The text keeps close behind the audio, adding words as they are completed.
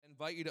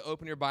invite you to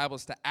open your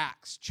Bibles to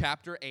Acts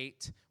chapter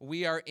 8.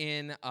 We are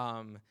in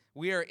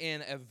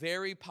a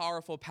very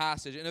powerful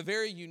passage, and a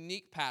very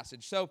unique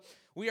passage. So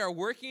we are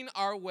working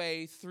our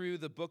way through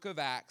the book of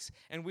Acts,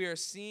 and we are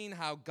seeing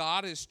how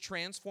God is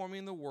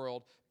transforming the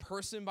world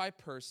person by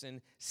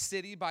person,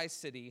 city by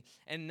city.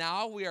 And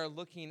now we are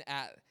looking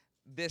at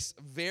this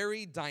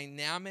very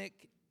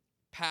dynamic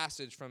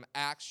passage from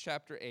Acts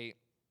chapter 8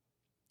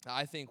 that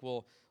I think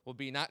will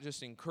be not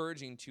just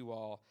encouraging to you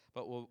all,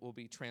 but will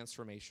be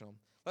transformational.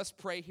 Let's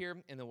pray here,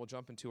 and then we'll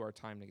jump into our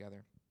time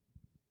together.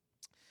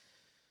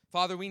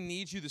 Father, we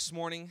need you this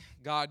morning.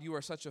 God, you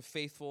are such a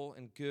faithful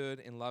and good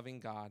and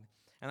loving God.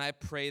 And I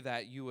pray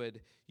that you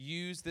would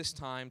use this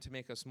time to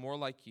make us more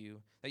like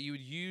you, that you would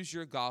use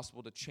your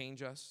gospel to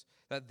change us,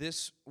 that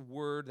this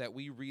word that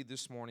we read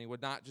this morning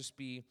would not just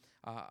be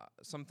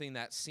something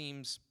that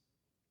seems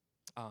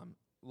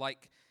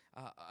like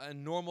a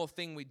normal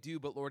thing we do,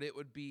 but Lord, it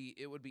would be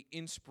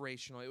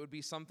inspirational. It would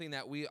be something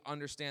that we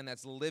understand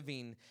that's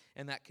living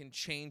and that can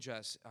change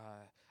us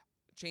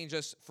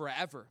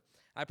forever.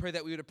 I pray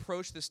that we would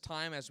approach this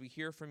time as we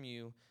hear from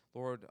you,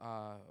 Lord,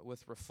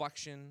 with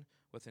reflection,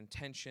 with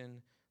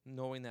intention,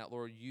 knowing that,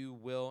 Lord, you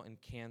will and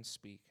can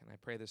speak. And I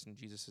pray this in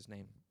Jesus'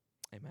 name.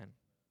 Amen.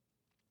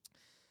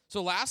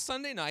 So last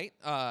Sunday night,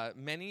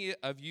 many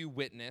of you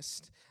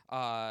witnessed,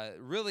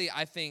 really,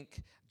 I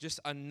think, just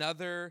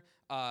another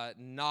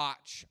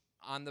notch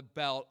on the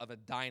belt of a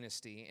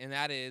dynasty, and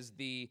that is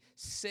the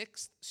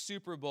 6th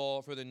Super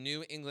Bowl for the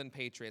New England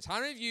Patriots. How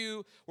many of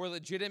you were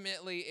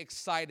legitimately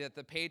excited that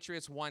the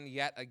Patriots won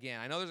yet again?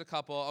 I know there's a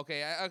couple.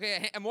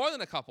 Okay, more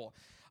than a couple.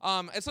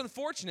 It's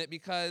unfortunate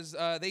because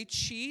they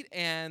cheat,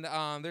 and no,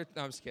 I'm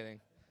just kidding.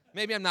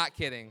 Maybe I'm not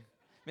kidding.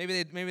 Maybe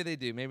they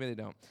do. Maybe they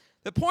don't.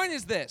 The point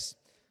is this.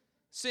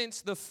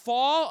 Since the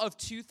fall of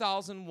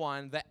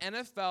 2001, the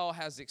NFL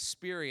has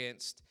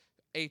experienced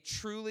a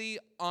truly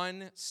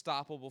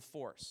unstoppable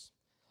force.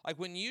 Like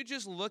when you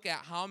just look at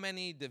how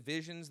many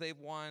divisions they've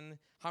won,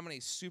 how many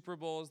Super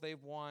Bowls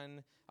they've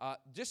won,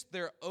 just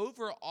their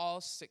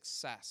overall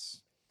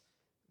success.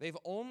 They've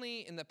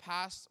only, in the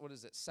past,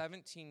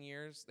 17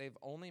 years, they've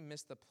only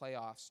missed the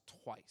playoffs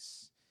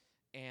twice.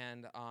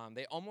 And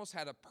they almost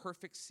had a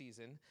perfect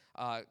season,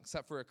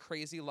 except for a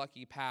crazy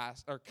lucky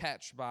pass or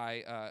catch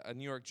by a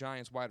New York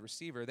Giants wide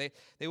receiver.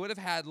 They would have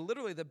had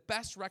literally the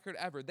best record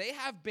ever. They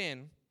have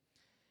been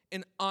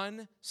an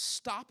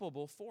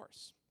unstoppable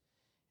force.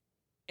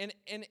 And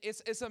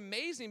it's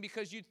amazing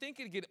because you'd think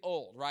it'd get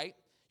old, right?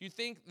 You'd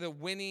think the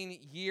winning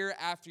year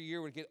after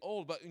year would get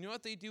old, but you know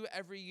what they do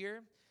every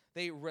year?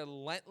 They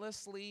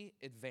relentlessly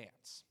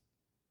advance.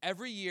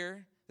 Every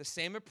year, the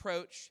same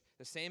approach,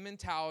 the same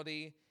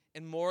mentality,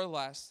 and more or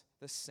less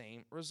the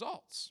same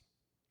results.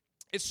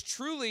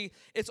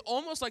 It's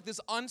almost like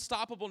this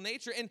unstoppable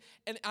nature.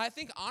 And I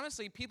think,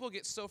 honestly, people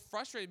get so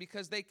frustrated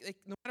because they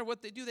no matter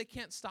what they do, they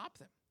can't stop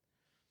them.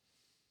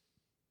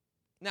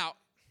 Now,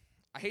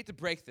 I hate to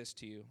break this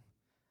to you,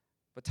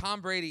 but Tom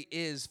Brady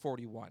is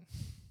 41.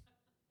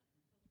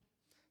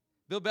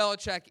 Bill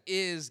Belichick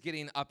is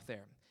getting up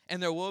there.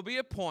 And there will be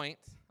a point,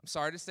 I'm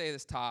sorry to say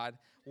this, Todd,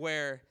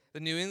 where the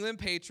New England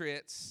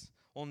Patriots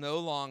will no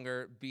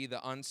longer be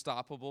the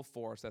unstoppable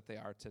force that they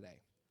are today.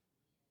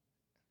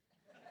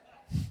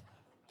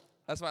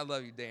 That's why I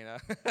love you, Dana.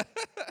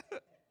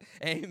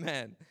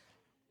 Amen.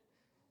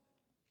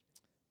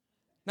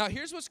 Now,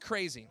 here's what's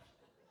crazy.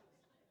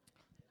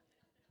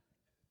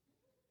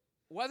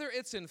 Whether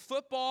it's in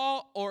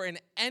football or in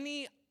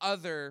any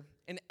other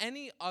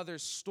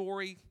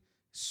story,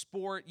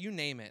 sport, you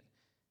name it,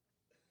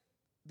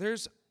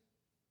 there's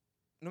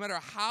no matter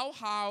how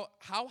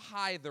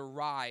high the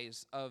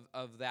rise of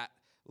that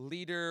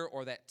leader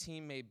or that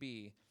team may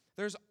be,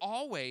 there's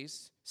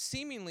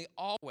seemingly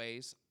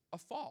always, a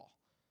fall,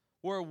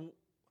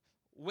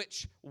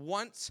 which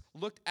once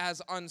looked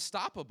as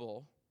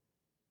unstoppable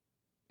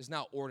is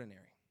now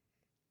ordinary.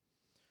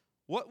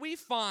 What we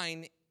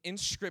find in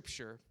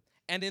Scripture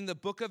and in the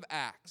book of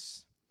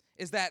Acts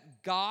is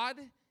that God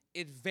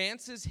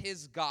advances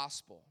his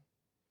gospel.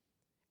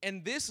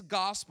 And this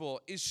gospel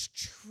is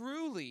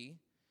truly,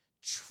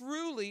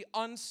 truly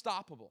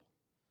unstoppable.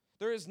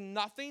 There is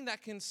nothing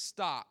that can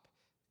stop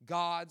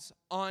God's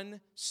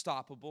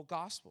unstoppable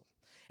gospel.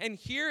 And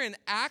here in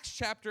Acts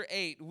chapter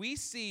 8, we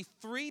see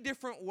 3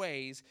 different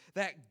ways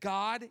that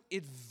God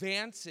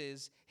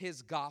advances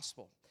his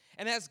gospel.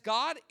 And as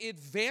God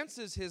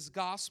advances his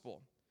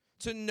gospel,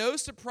 to no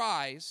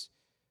surprise,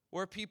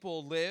 where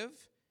people live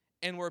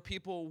and where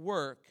people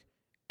work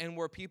and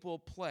where people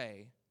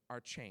play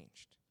are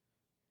changed.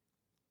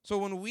 So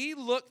when we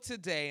look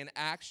today in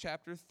Acts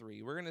chapter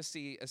 3, we're going to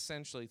see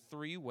essentially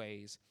 3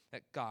 ways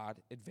that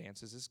God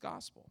advances his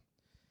gospel.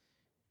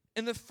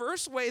 And the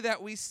first way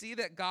that we see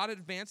that God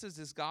advances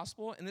his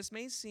gospel, and this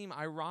may seem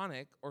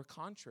ironic or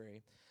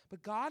contrary,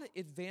 but God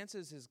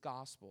advances his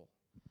gospel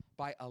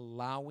by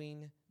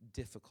allowing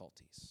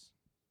difficulties.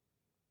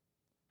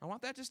 I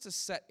want that just to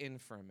set in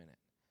for a minute.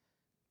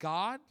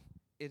 God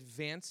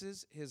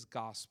advances his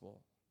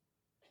gospel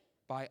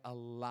by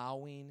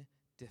allowing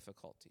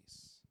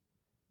difficulties.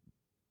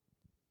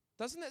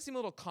 Doesn't that seem a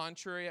little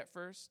contrary at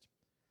first?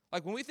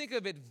 Like when we think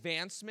of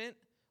advancement,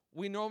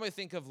 we normally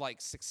think of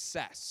like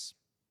success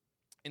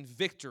and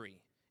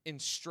victory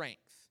and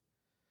strength.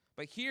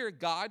 But here,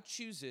 God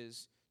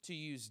chooses to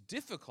use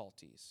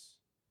difficulties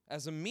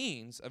as a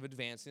means of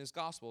advancing his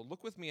gospel.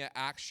 Look with me at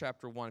Acts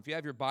chapter 1. If you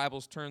have your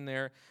Bibles, turn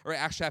there, or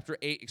Acts chapter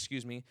 8,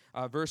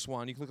 verse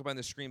 1. You can look up on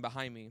the screen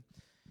behind me.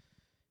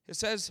 It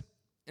says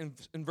in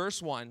verse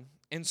 1,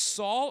 and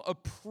Saul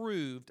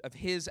approved of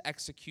his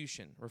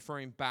execution,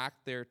 referring back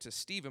there to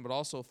Stephen, but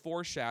also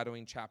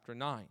foreshadowing chapter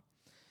 9.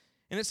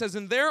 And it says,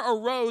 and there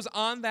arose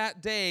on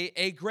that day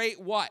a great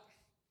what?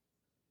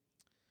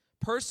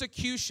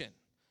 Persecution.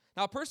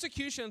 Now,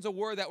 persecution is a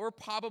word that we're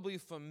probably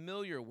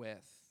familiar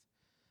with,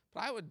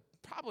 but I would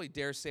probably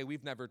dare say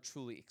we've never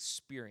truly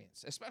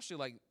experienced, especially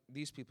like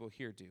these people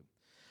here do.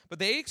 But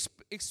they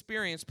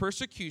experience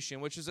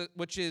persecution, which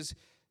is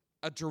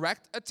a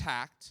direct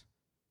attack,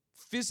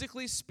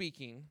 physically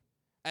speaking,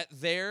 at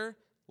their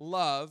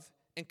love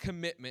and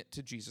commitment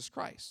to Jesus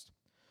Christ.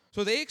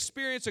 So they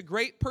experienced a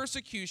great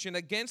persecution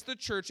against the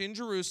church in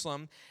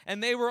Jerusalem,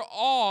 and they were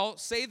all,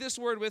 say this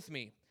word with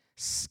me,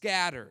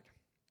 scattered.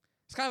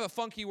 It's kind of a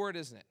funky word,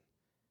 isn't it?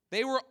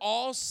 They were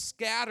all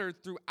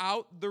scattered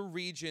throughout the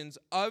regions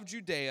of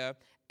Judea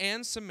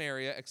and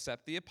Samaria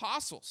except the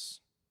apostles.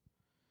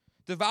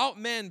 Devout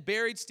men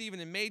buried Stephen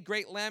and made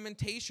great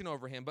lamentation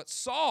over him. But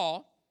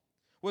Saul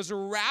was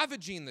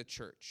ravaging the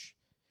church,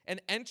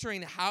 and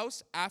entering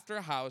house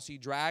after house, he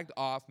dragged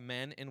off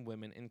men and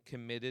women and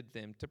committed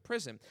them to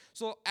prison.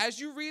 So as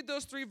you read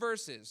those 3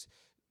 verses,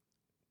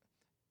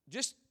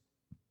 just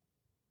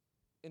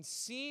in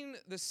seeing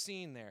the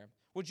scene there,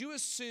 would you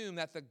assume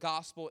that the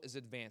gospel is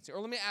advancing?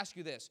 Or let me ask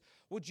you this.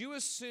 Would you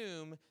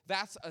assume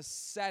that's a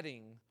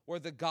setting where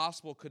the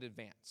gospel could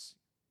advance?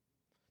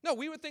 No,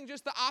 we would think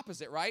just the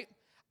opposite, right?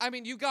 I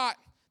mean, you got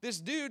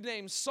this dude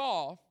named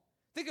Saul.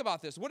 Think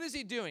about this. What is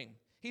he doing?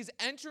 He's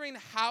entering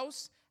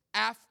house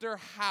after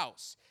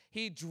house.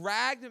 He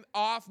dragged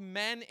off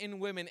men and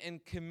women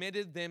and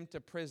committed them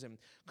to prison.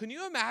 Can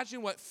you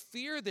imagine what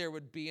fear there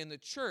would be in the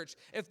church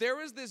if there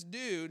was this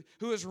dude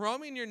who was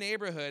roaming your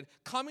neighborhood,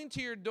 coming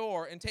to your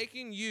door and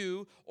taking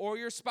you or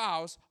your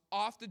spouse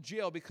off to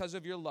jail because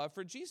of your love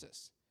for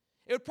Jesus?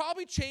 It would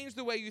probably change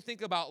the way you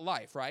think about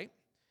life, right?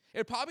 It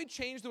would probably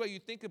change the way you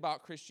think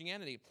about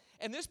Christianity.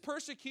 And this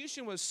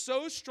persecution was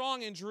so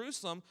strong in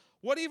Jerusalem,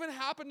 what even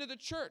happened to the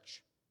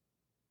church?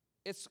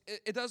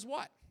 It does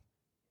what?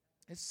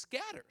 It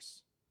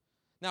scatters.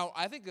 Now,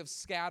 I think of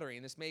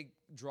scattering. This may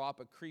draw up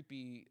a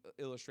creepy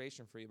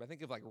illustration for you, but I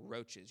think of like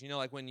roaches. You know,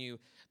 like when you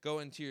go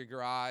into your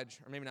garage,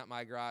 or maybe not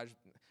my garage,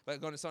 but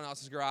go into someone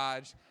else's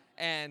garage,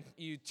 and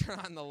you turn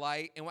on the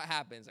light, and what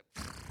happens?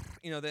 Like,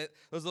 you know,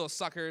 those little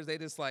suckers, they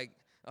just like,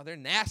 oh, they're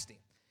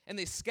nasty. And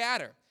they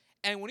scatter.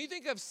 And when you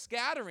think of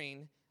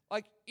scattering,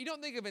 like, you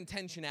don't think of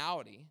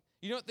intentionality.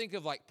 You don't think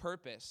of like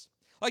purpose.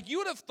 Like you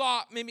would have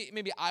thought,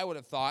 maybe I would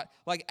have thought,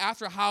 like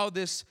after how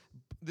this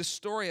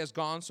story has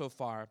gone so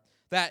far,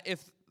 that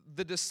if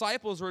the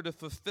disciples were to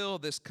fulfill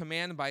this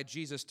command by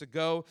Jesus to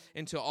go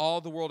into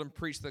all the world and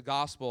preach the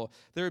gospel,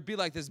 there would be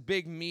like this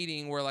big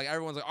meeting where like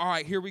everyone's like, all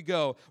right, here we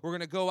go. We're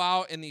going to go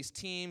out in these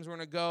teams. We're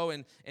going to go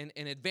and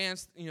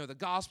advance, the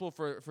gospel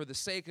for the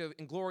sake of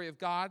and glory of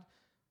God.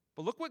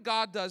 But look what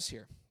God does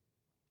here.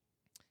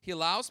 He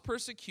allows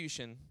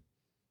persecution,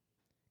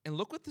 and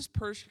look what this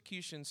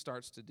persecution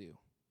starts to do.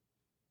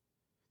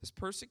 This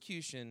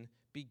persecution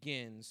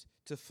begins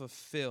to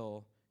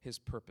fulfill his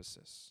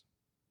purposes.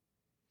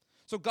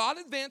 So God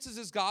advances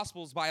his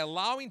gospels by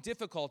allowing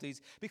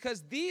difficulties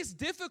because these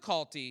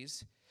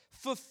difficulties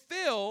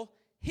fulfill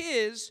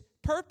his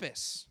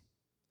purpose.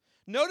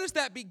 Notice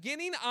that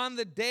beginning on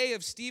the day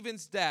of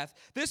Stephen's death,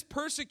 this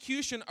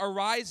persecution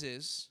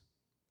arises.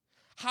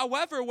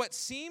 However, what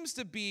seems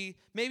to be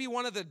maybe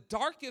one of the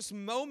darkest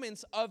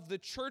moments of the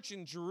church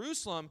in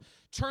Jerusalem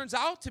turns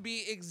out to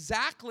be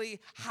exactly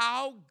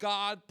how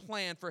God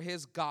planned for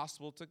his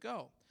gospel to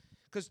go.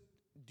 Because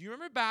do you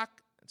remember back,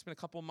 it's been a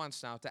couple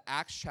months now, to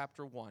Acts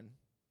chapter 1,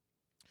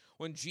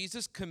 when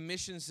Jesus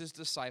commissions his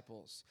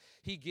disciples.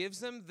 He gives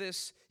them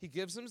this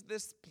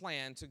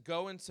plan to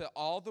go into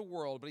all the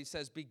world, but he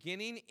says,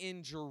 beginning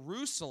in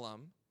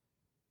Jerusalem,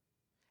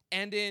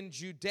 and in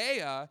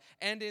Judea,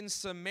 and in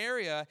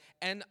Samaria,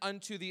 and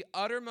unto the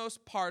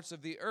uttermost parts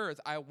of the earth,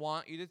 I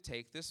want you to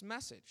take this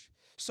message.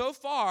 So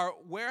far,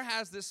 where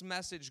has this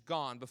message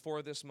gone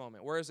before this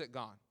moment? Where has it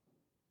gone?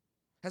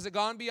 Has it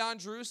gone beyond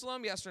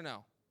Jerusalem? Yes or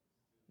no?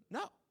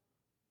 No.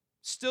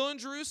 Still in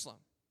Jerusalem.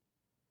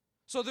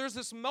 So there's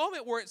this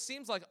moment where it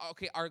seems like,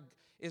 okay,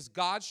 is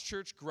God's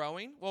church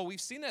growing? Well,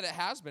 we've seen that it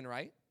has been,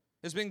 right?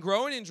 It's been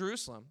growing in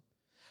Jerusalem.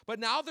 But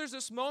now there's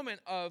this moment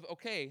of,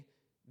 okay,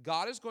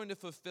 God is going to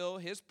fulfill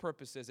his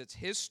purposes. It's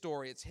his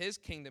story. It's his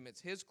kingdom.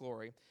 It's his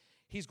glory.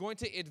 He's going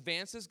to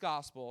advance his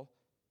gospel,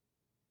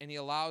 and he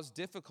allows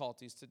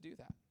difficulties to do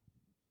that.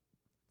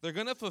 They're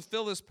going to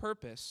fulfill his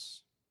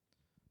purpose,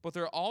 but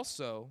they're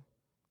also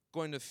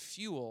going to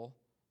fuel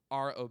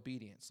our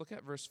obedience. Look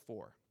at verse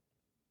 4.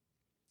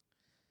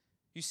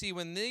 You see,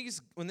 when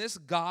this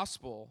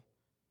gospel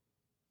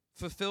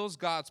fulfills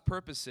God's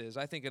purposes,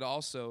 I think it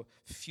also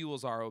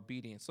fuels our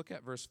obedience. Look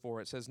at verse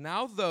 4. It says,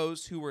 now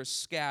those who were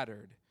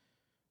scattered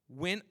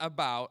went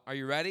about, are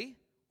you ready?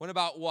 Went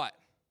about what?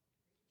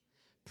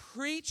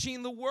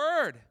 Preaching the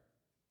word.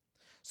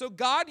 So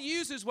God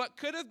uses what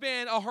could have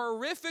been a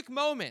horrific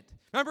moment.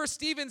 Remember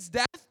Stephen's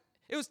death?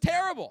 It was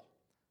terrible.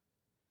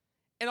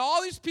 And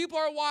all these people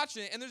are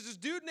watching it, and there's this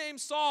dude named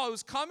Saul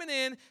who's coming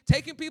in,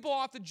 taking people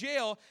off the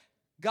jail.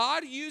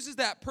 God uses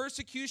that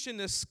persecution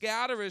to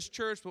scatter his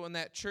church, but when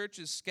that church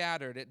is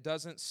scattered, it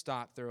doesn't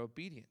stop their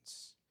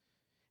obedience.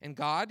 And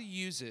God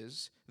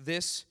uses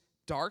this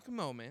dark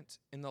moment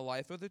in the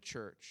life of the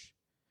church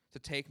to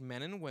take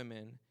men and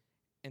women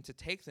and to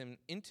take them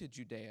into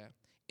Judea,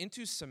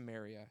 into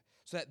Samaria,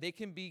 so that they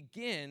can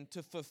begin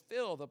to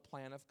fulfill the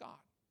plan of God.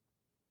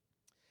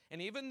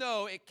 And even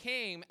though it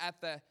came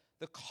at the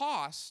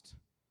cost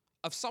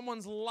of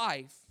someone's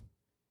life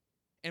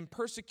and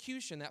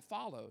persecution that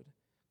followed,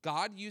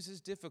 God uses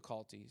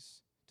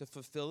difficulties to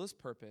fulfill his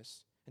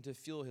purpose and to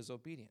fuel his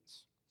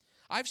obedience.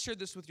 I've shared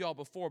this with y'all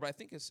before, but I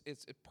think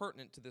it's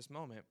pertinent to this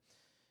moment.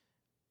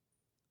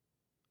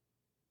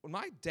 When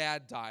my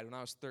dad died when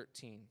I was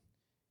 13,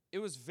 it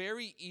was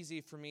very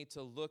easy for me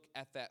to look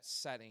at that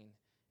setting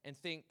and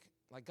think,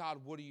 like,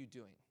 God, what are you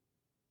doing?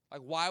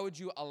 Like, why would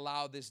you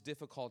allow this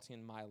difficulty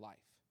in my life?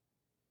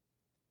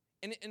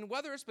 And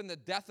whether it's been the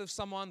death of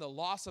someone, the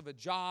loss of a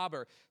job,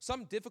 or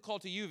some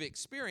difficulty you've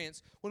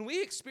experienced, when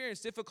we experience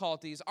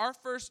difficulties,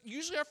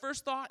 usually our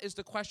first thought is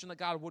to question, like,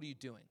 God, what are you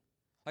doing?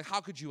 Like, how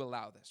could you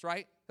allow this,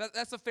 right?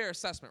 That's a fair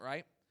assessment,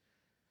 right?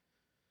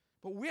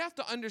 But we have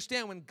to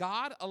understand when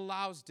God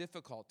allows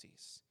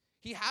difficulties,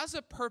 he has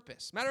a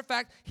purpose. Matter of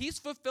fact, he's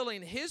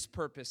fulfilling his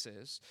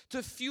purposes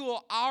to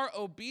fuel our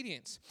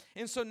obedience.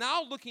 And so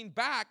now looking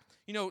back,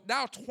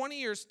 now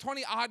 20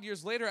 odd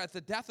years later at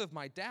the death of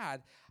my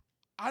dad,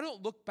 I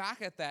don't look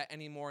back at that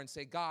anymore and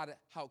say, God,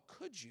 how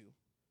could you?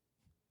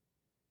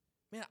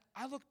 Man,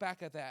 I look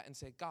back at that and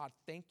say, God,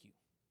 thank you.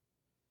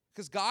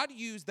 Because God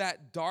used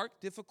that dark,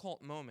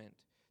 difficult moment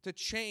to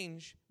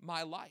change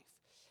my life.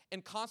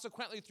 And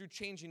consequently, through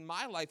changing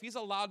my life, he's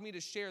allowed me to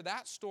share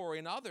that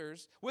story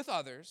with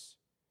others.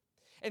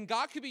 And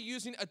God could be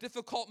using a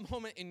difficult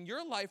moment in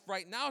your life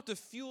right now to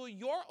fuel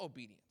your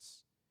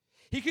obedience.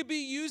 He could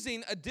be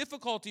using a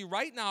difficulty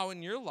right now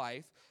in your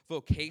life,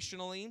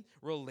 vocationally,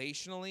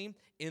 relationally,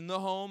 in the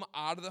home,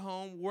 out of the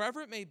home, wherever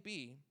it may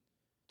be,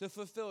 to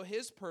fulfill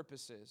his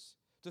purposes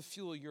to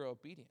fuel your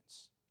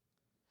obedience.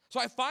 So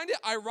I find it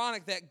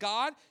ironic that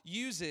God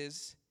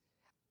uses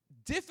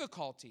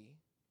difficulty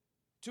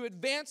to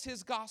advance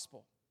his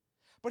gospel.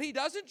 But he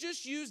doesn't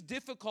just use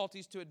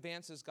difficulties to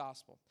advance his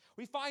gospel.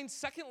 We find,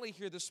 secondly,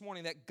 here this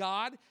morning that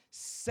God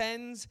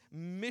sends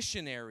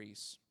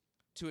missionaries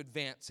to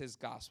advance his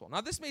gospel.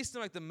 Now, this may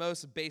seem like the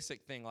most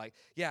basic thing, like,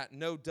 yeah,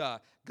 no duh,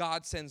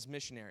 God sends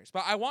missionaries.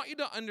 But I want you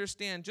to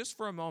understand just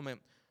for a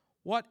moment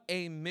what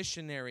a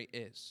missionary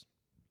is.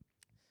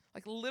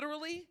 Like,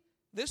 literally,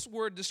 this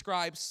word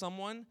describes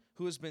someone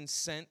who has been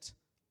sent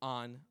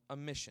on a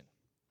mission.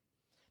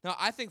 Now,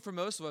 I think for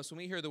most of us, when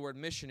we hear the word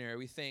missionary,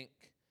 we think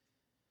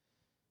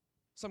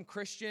some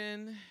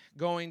Christian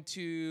going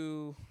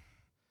to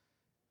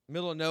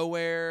middle of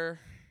nowhere,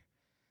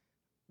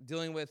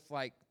 dealing with,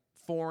 like,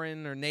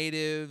 foreign or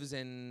natives,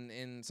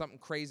 and something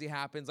crazy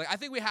happens. Like, I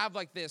think we have,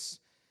 like, this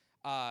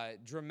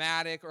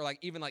dramatic or, like,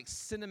 even, like,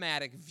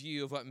 cinematic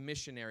view of what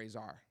missionaries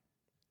are.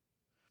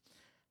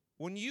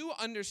 When you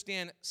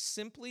understand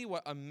simply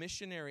what a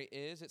missionary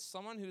is, it's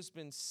someone who's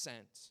been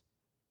sent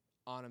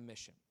on a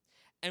mission.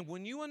 And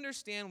when you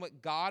understand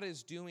what God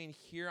is doing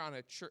here on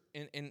a church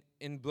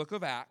in Book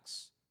of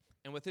Acts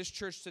and with his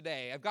church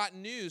today, I've got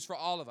news for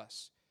all of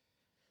us.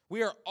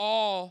 We are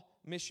all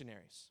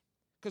missionaries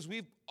because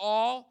we've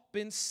all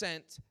been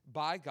sent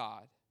by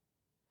God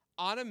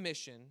on a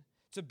mission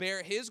to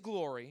bear his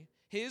glory,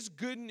 his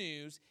good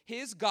news,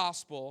 his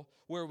gospel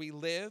where we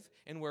live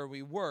and where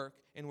we work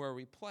and where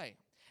we play.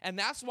 And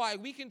that's why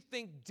we can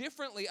think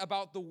differently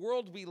about the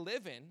world we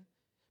live in,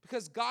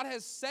 because God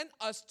has sent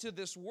us to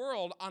this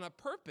world on a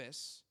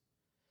purpose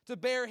to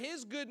bear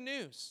his good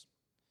news.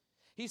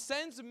 He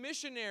sends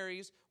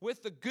missionaries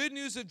with the good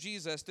news of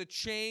Jesus to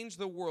change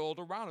the world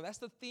around him. That's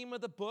the theme of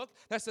the book.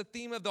 That's the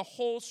theme of the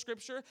whole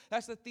scripture.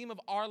 That's the theme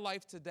of our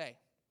life today.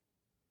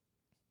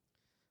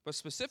 But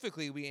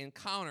specifically, we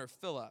encounter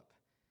Philip.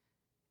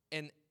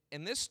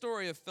 And this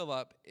story of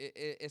Philip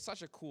is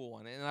such a cool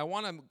one, and I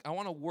want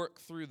to work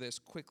through this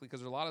quickly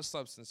because there's a lot of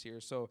substance here.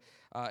 So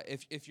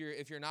if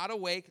you're not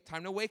awake,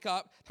 time to wake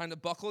up, time to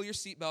buckle your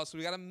seatbelt. So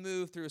we got to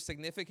move through a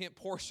significant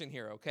portion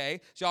here.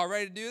 Okay, so y'all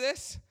ready to do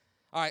this?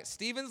 All right,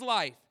 Stephen's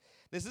life.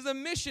 This is a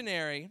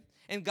missionary,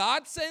 and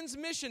God sends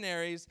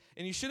missionaries,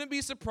 and you shouldn't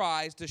be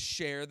surprised to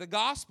share the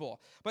gospel.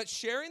 But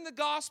sharing the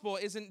gospel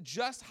isn't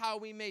just how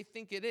we may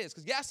think it is.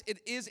 Because yes, it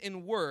is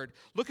in word.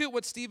 Look at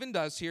what Stephen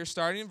does here,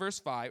 starting in verse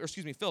 5,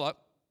 Philip.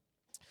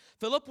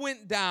 Philip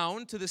went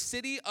down to the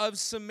city of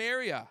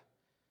Samaria.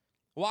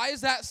 Why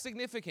is that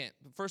significant,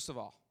 first of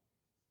all?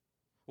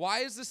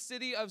 Why is the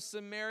city of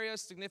Samaria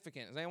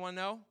significant? Does anyone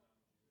know?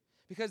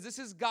 because this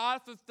is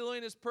God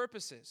fulfilling his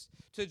purposes.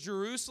 To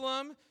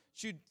Jerusalem,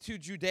 to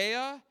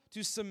Judea,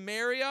 to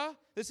Samaria,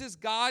 this is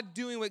God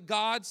doing what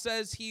God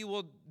says he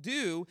will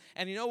do.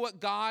 And you know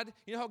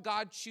how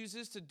God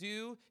chooses to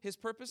do his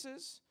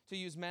purposes? To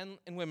use men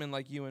and women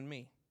like you and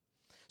me.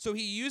 So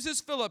he uses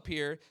Philip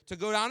here to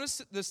go down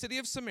to the city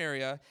of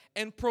Samaria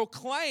and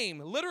proclaim,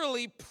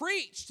 literally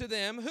preach to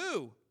them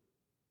who?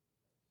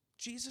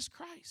 Jesus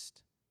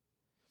Christ.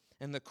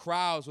 And the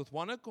crowds with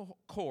one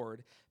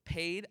accord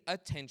paid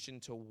attention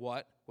to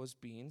what was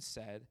being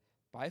said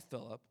by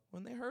Philip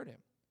when they heard him.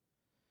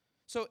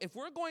 So if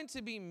we're going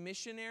to be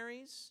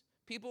missionaries,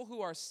 people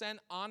who are sent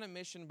on a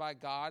mission by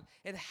God,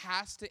 it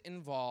has to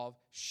involve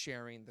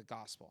sharing the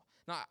gospel.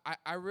 Now,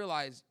 I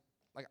realize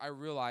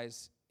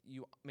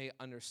you may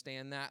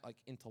understand that, like,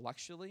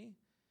 intellectually.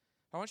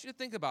 I want you to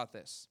think about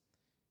this.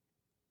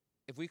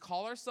 If we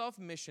call ourselves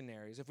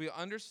missionaries, if we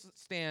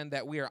understand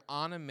that we are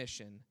on a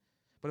mission,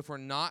 but if we're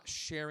not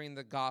sharing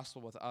the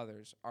gospel with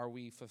others, are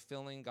we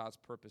fulfilling God's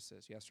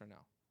purposes? Yes or no?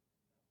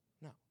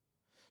 No.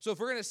 So if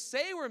we're going to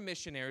say we're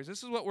missionaries,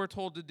 this is what we're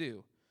told to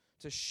do,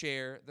 to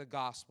share the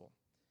gospel.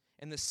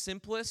 And the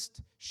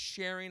simplest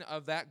sharing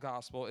of that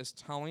gospel is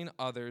telling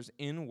others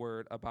in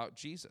word about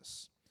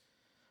Jesus.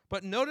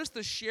 But notice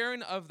the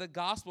sharing of the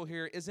gospel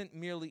here isn't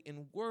merely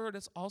in word,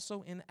 it's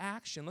also in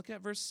action. Look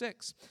at verse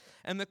 6.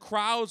 And the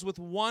crowds with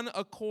one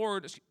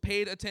accord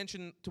paid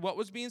attention to what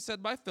was being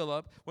said by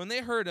Philip when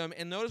they heard him,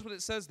 and notice what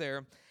it says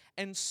there,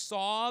 and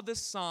saw the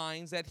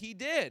signs that he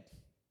did.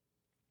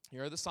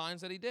 Here are the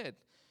signs that he did.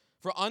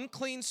 For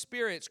unclean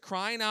spirits,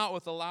 crying out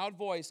with a loud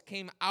voice,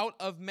 came out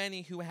of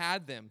many who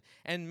had them,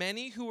 and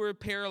many who were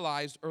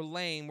paralyzed or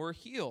lame were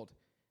healed.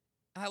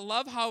 And I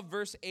love how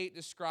verse 8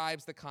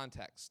 describes the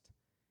context.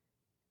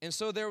 And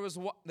so there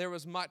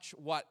was much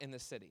what in the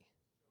city?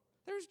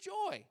 There was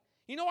joy.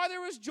 You know why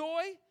there was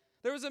joy?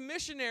 There was a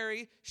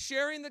missionary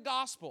sharing the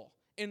gospel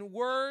in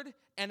word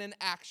and in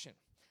action.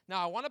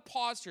 Now, I want to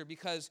pause here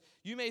because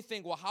you may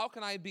think, well, how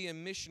can I be a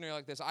missionary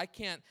like this? I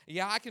can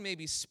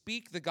maybe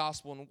speak the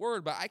gospel in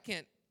word, but I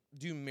can't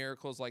do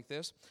miracles like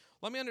this.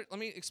 Let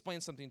me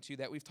explain something to you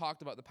that we've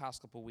talked about the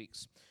past couple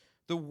weeks.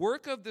 The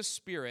work of the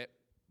Spirit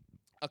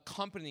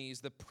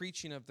accompanies the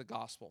preaching of the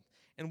gospel.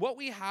 And what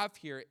we have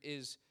here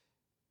is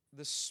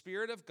the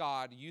Spirit of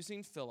God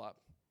using Philip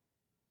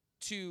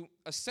to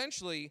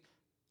essentially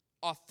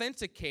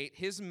authenticate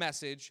his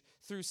message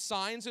through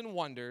signs and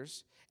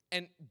wonders.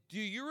 And do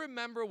you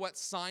remember what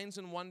signs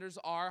and wonders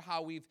are,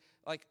 how we've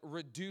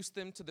reduced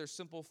them to their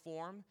simple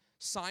form?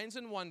 Signs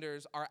and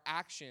wonders are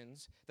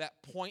actions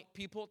that point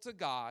people to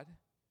God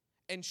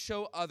and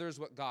show others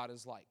what God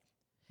is like.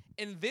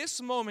 In this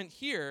moment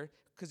here,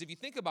 because if you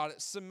think about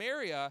it,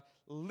 Samaria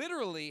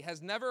literally has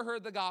never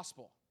heard the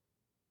gospel.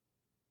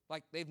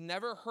 They've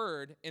never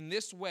heard in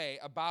this way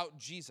about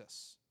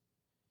Jesus.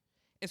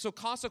 And so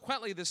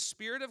consequently, the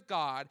Spirit of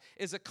God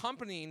is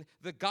accompanying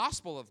the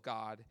gospel of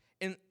God,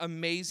 and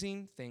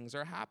amazing things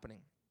are happening.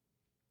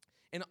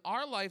 In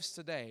our lives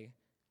today,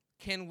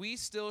 can we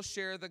still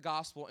share the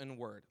gospel in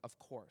word? Of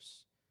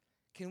course.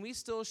 Can we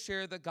still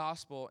share the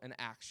gospel in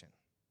action?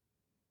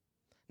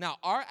 Now,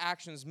 our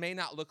actions may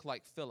not look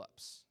like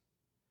Philip's,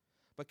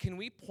 but can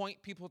we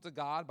point people to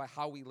God by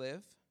how we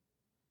live?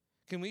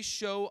 Can we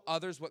show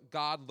others what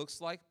God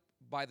looks like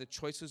by the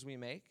choices we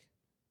make?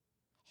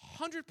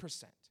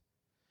 100%.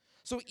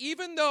 So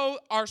even though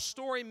our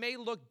story may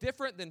look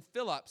different than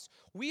Philip's,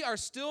 we are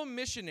still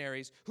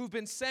missionaries who've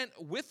been sent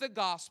with the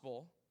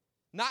gospel,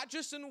 not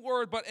just in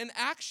word, but in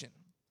action.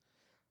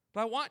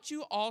 But I want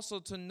you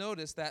also to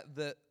notice that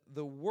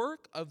the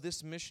work of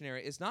this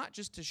missionary is not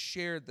just to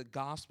share the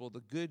gospel, the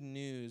good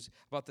news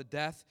about the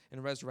death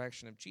and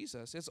resurrection of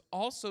Jesus. It's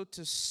also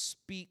to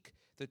speak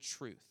the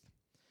truth.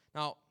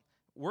 Now,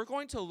 we're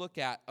going to look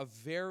at a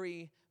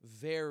very,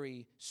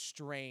 very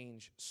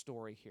strange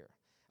story here.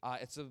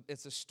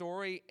 It's a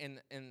story in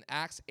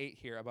Acts 8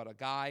 here about a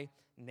guy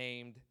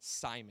named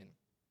Simon.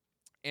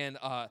 And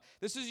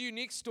this is a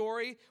unique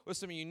story with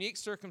some unique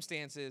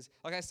circumstances.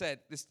 Like I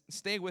said,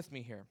 stay with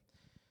me here.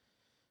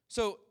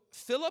 So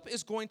Philip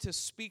is going to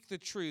speak the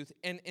truth,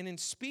 and in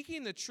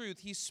speaking the truth,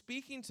 he's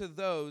speaking to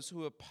those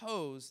who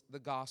oppose the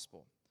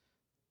gospel.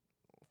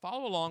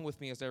 Follow along with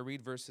me as I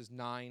read verses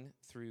 9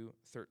 through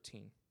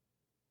 13.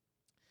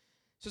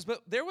 It says,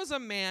 but there was a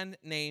man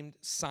named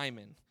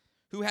Simon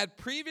who had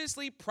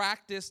previously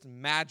practiced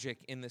magic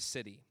in the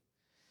city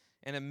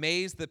and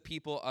amazed the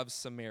people of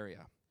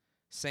Samaria,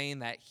 saying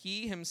that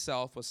he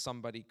himself was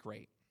somebody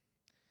great.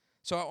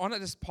 So I want to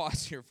just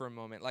pause here for a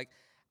moment.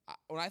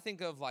 When I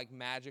think of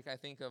magic, I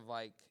think of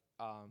I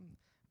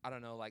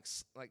don't know, like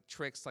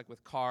tricks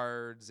with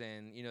cards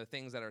and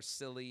things that are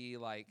silly,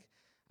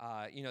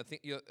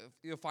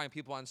 you'll find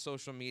people on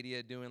social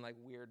media doing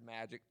weird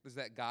magic. There's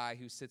that guy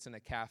who sits in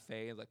a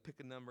cafe and pick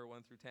a number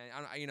 1 through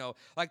 10.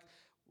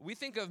 We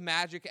think of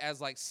magic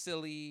as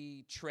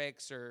silly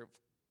tricks or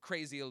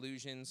crazy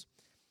illusions.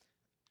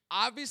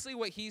 Obviously,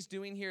 what he's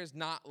doing here is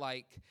not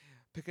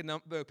pick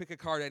a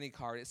card, any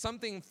card. It's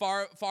something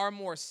far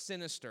more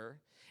sinister.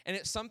 And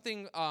it's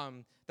something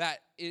that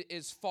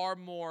is far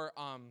more,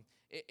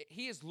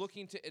 he is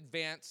looking to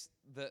advance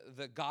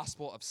the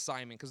gospel of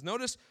Simon. Because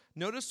notice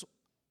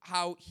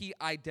how he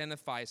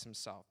identifies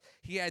himself.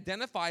 He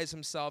identifies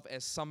himself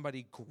as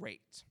somebody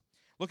great.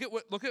 Look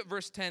at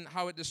verse 10,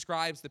 how it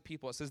describes the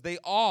people. It says, they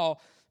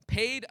all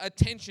paid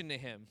attention to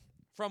him.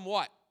 From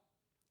what?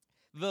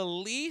 The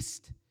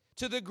least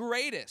to the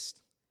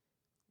greatest.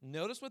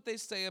 Notice what they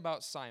say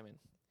about Simon.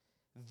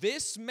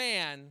 This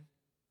man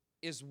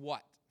is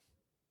what?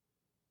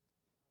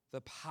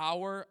 The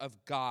power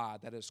of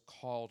God that is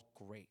called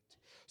great.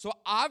 So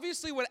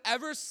obviously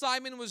whatever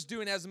Simon was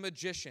doing as a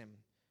magician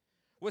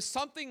was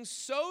something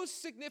so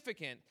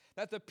significant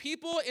that the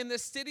people in the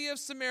city of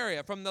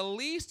Samaria, from the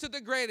least to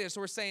the greatest,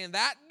 were saying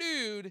that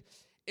dude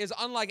is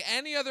unlike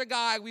any other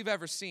guy we've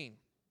ever seen.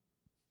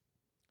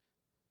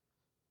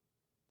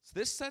 So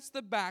this sets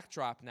the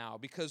backdrop now,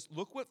 because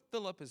look what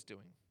Philip is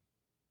doing.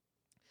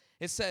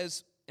 It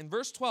says in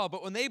verse 12,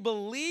 but when they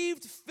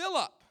believed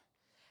Philip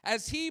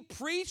as he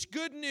preached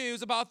good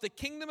news about the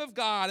kingdom of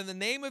God in the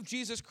name of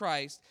Jesus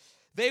Christ,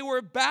 they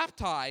were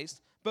baptized,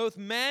 both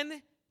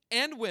men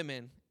and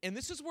women. And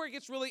this is where it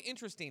gets really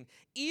interesting.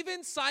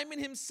 Even Simon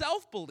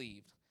himself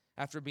believed.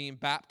 After being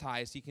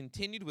baptized, he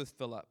continued with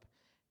Philip.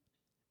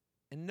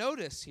 And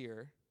notice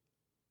here,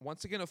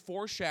 once again, a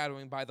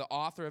foreshadowing by the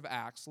author of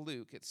Acts,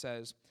 Luke, it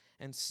says,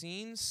 and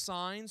seeing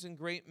signs and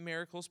great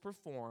miracles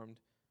performed,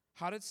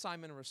 how did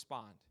Simon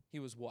respond? He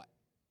was what?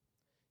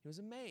 He was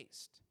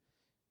amazed.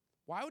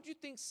 Why would you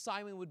think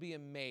Simon would be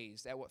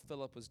amazed at what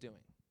Philip was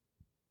doing?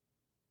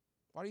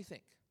 Why do you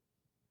think?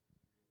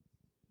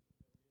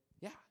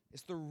 Yeah,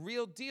 it's the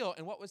real deal.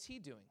 And what was he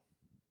doing?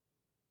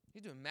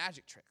 He's doing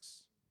magic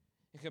tricks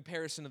in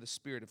comparison to the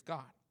Spirit of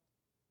God.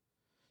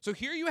 So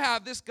here you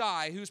have this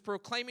guy who's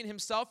proclaiming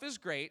himself as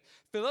great.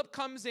 Philip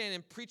comes in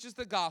and preaches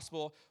the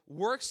gospel,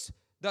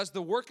 does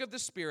the work of the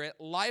Spirit,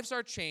 lives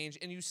are changed,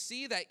 and you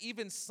see that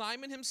even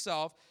Simon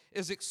himself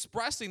is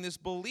expressing this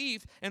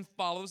belief and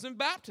follows in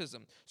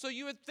baptism. So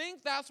you would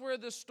think that's where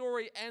the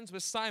story ends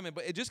with Simon,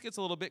 but it just gets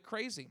a little bit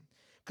crazy.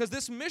 Because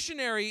this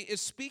missionary is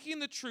speaking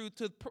the truth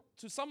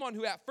to someone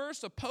who at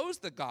first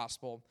opposed the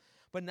gospel,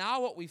 but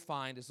now what we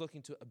find is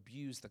looking to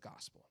abuse the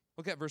gospel.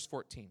 Look at verse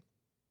 14.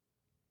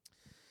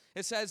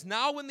 It says,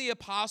 now when the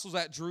apostles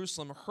at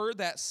Jerusalem heard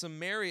that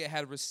Samaria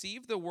had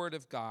received the word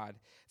of God,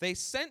 they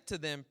sent to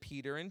them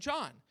Peter and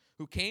John,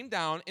 who came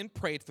down and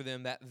prayed for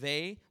them that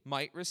they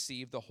might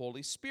receive the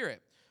Holy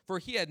Spirit. For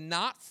he had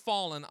not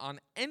fallen on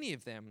any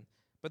of them,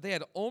 but they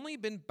had only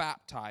been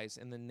baptized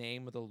in the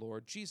name of the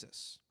Lord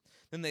Jesus.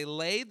 Then they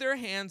laid their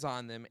hands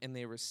on them, and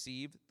they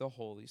received the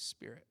Holy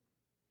Spirit.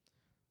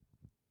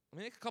 Let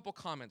me make a couple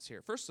comments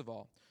here. First of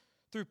all,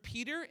 through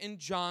Peter and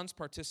John's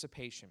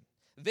participation,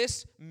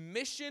 this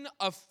mission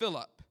of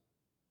Philip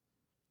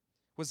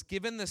was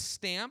given the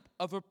stamp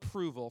of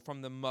approval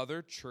from the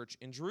mother church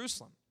in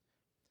Jerusalem.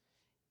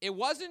 It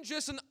wasn't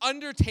just an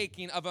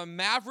undertaking of a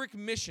maverick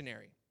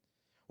missionary.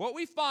 What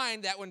we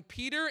find that when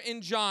Peter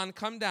and John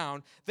come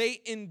down,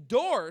 they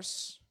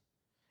endorse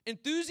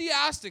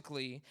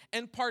enthusiastically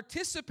and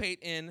participate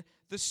in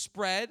the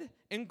spread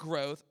and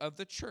growth of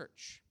the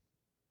church.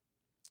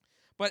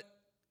 But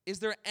is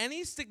there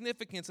any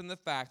significance in the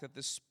fact that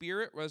the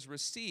Spirit was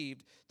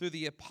received through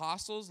the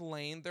apostles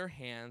laying their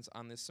hands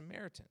on the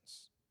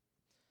Samaritans?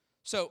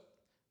 So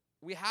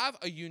we have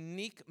a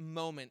unique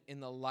moment in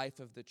the life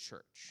of the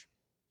church.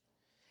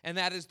 And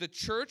that is the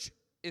church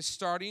is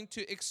starting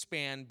to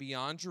expand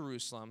beyond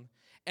Jerusalem.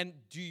 And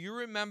do you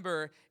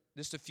remember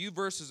just a few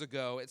verses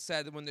ago, it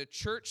said that when the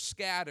church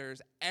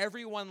scatters,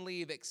 everyone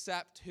leave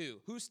except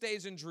who? Who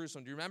stays in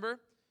Jerusalem? Do you remember?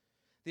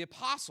 The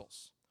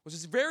apostles, which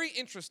is very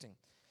interesting.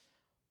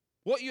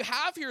 What you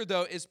have here,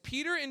 though, is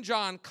Peter and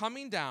John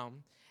coming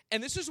down,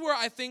 and this is where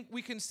I think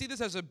we can see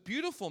this as a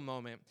beautiful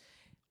moment.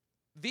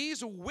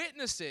 These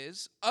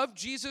witnesses of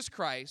Jesus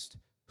Christ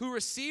who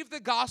received the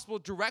gospel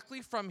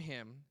directly from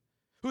him,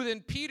 who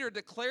then Peter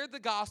declared the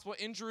gospel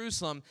in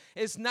Jerusalem,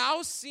 is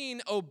now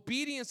seeing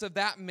obedience of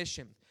that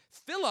mission.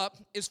 Philip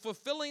is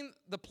fulfilling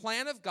the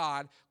plan of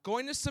God,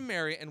 going to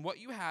Samaria, and what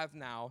you have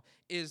now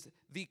is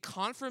the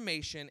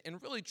confirmation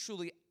and really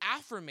truly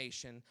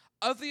affirmation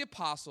of the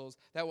apostles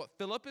that what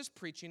Philip is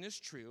preaching is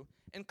true,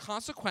 and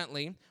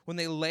consequently, when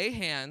they lay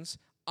hands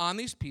on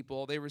these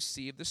people, they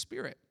receive the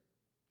Spirit.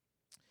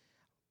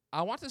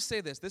 I want to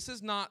say this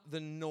is not the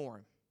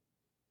norm.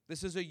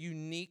 This is a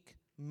unique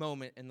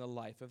moment in the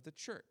life of the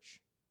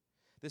church.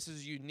 This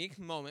is a unique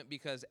moment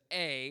because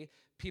A,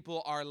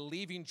 people are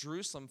leaving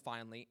Jerusalem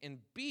finally, and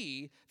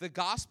B, the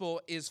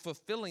gospel is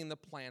fulfilling the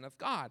plan of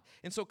God.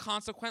 And so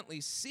consequently,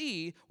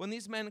 C, when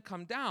these men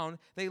come down,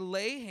 they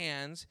lay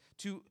hands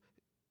to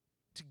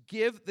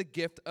give the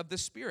gift of the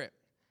Spirit.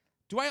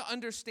 Do I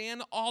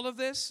understand all of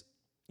this?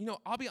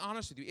 I'll be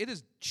honest with you. It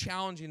is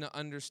challenging to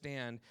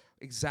understand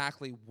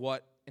exactly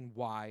what and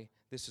why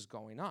this is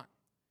going on.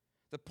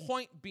 The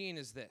point being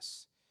is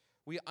this.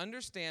 We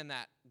understand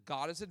that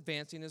God is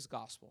advancing his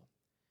gospel,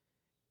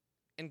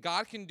 and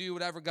God can do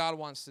whatever God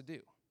wants to do.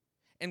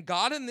 And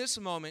God in this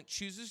moment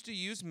chooses to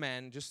use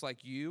men just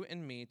like you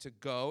and me to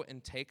go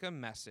and take a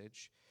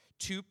message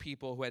to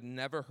people who had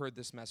never heard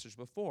this message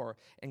before.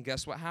 And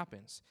guess what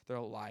happens? Their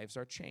lives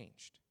are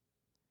changed.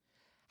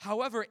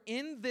 However,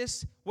 in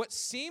this, what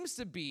seems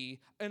to be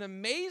an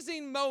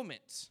amazing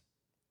moment,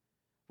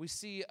 we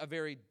see a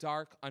very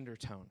dark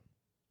undertone.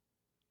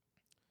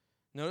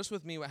 Notice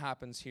with me what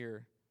happens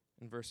here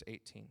in verse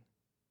 18.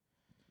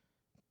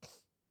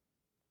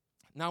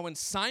 Now, when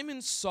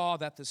Simon saw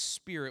that the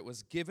Spirit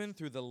was given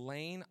through the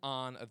laying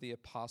on of the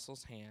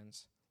apostles'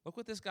 hands, look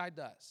what this guy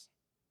does.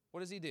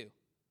 What does he do?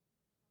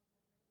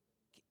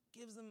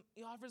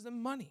 He offers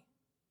them money.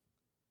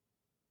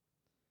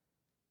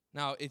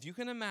 Now, if you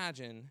can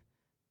imagine,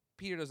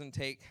 Peter doesn't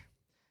take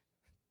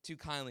too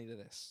kindly to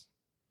this.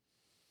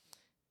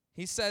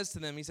 He says to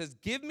them,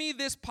 give me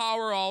this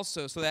power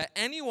also, so that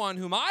anyone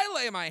whom I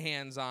lay my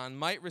hands on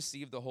might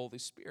receive the Holy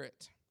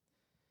Spirit.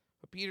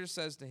 But Peter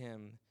says to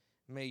him,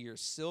 may your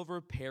silver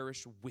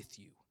perish with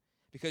you,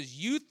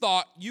 because you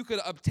thought you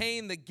could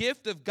obtain the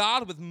gift of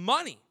God with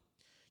money.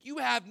 You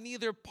have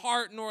neither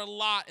part nor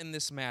lot in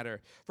this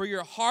matter, for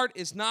your heart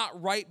is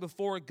not right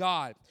before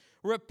God.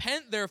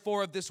 Repent,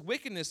 therefore, of this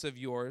wickedness of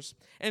yours,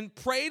 and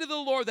pray to the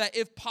Lord that,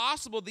 if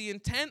possible, the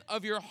intent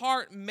of your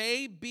heart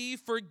may be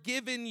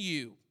forgiven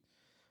you.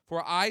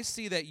 For I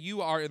see that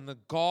you are in the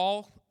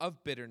gall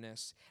of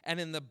bitterness and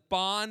in the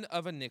bond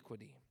of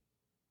iniquity.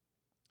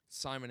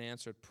 Simon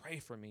answered, pray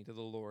for me to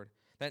the Lord,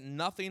 that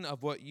nothing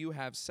of what you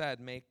have said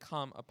may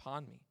come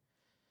upon me.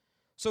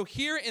 So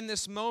here in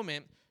this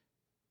moment,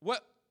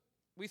 what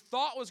we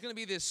thought was going to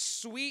be this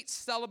sweet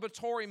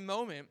celebratory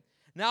moment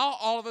now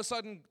all of a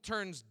sudden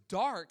turns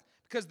dark,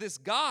 because this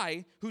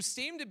guy who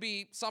seemed to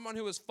be someone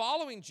who was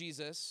following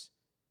Jesus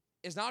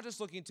is now just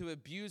looking to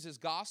abuse his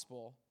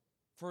gospel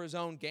for his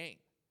own gain.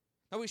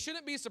 Now, we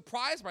shouldn't be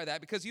surprised by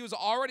that, because he was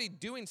already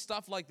doing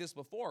stuff like this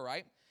before,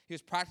 right? He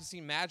was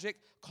practicing magic,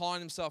 calling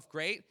himself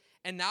great,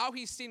 and now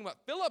he's seen what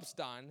Philip's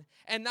done,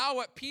 and now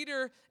what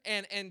Peter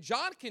and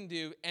John can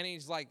do, and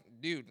he's like,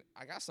 dude,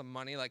 I got some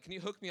money. Like, can you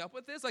hook me up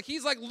with this? Like,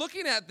 he's like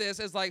looking at this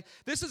as like,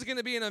 this is going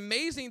to be an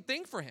amazing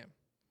thing for him.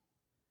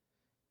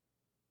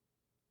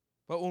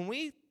 But when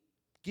we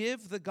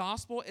give the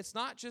gospel, it's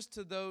not just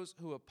to those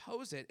who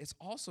oppose it, it's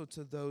also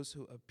to those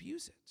who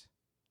abuse it.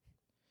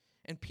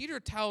 And Peter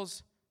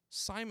tells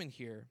Simon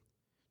here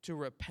to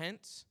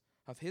repent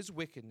of his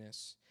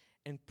wickedness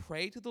and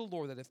pray to the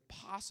Lord that, if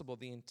possible,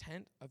 the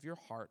intent of your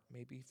heart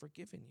may be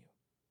forgiven you.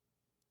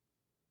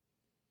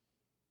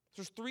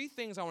 There's three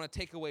things I want to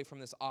take away from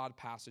this odd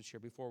passage here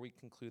before we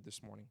conclude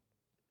this morning.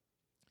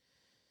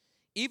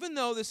 Even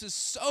though this is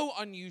so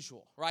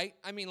unusual, right?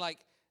 I mean, like,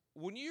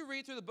 when you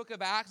read through the book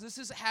of Acts,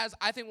 has,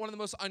 I think, one of the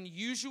most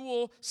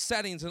unusual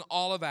settings in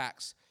all of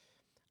Acts.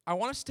 I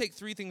want us to take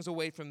three things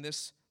away from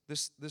this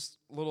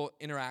little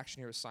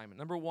interaction here with Simon.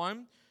 Number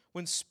one,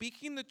 when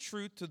speaking the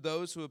truth to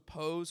those who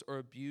oppose or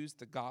abuse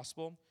the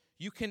gospel,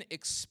 you can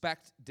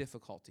expect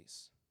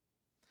difficulties.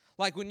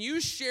 Like, when you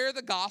share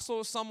the gospel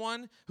with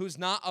someone who's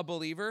not a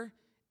believer,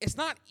 it's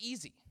not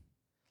easy.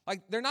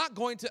 Like, they're not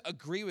going to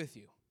agree with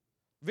you.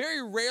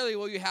 Very rarely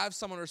will you have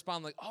someone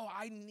respond like, oh,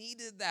 I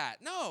needed that.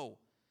 No.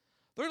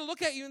 They're going to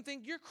look at you and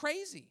think, you're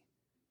crazy.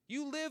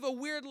 You live a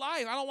weird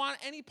life. I don't want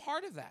any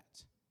part of that.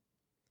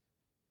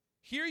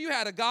 Here you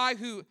had a guy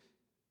who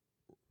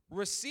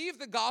received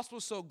the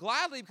gospel so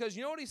gladly, because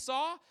you know what he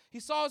saw?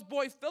 He saw his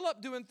boy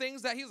Philip doing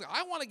things that he was like,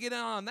 I want to get in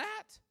on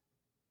that.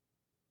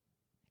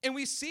 And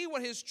we see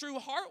what his true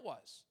heart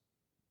was.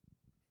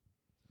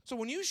 So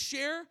when you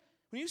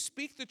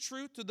speak the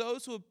truth to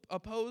those who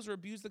oppose or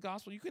abuse the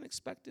gospel, you can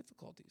expect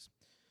difficulties.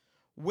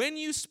 When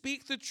you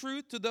speak the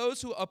truth to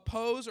those who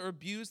oppose or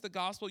abuse the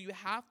gospel, you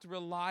have to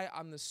rely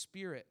on the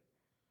Spirit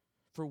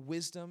for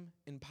wisdom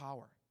and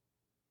power.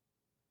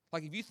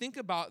 Like, if you think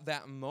about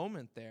that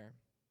moment there,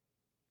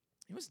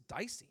 it was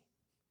dicey.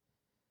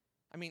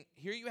 I mean,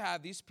 here you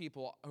have these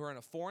people who are in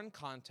a foreign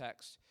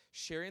context,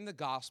 sharing the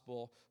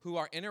gospel, who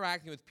are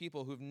interacting with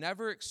people who've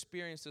never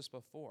experienced this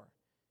before.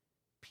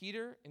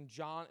 Peter and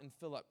John and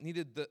Philip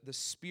needed the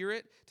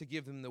Spirit to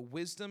give them the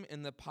wisdom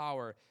and the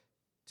power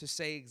to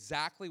say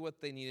exactly what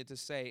they needed to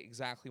say,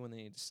 exactly when they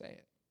needed to say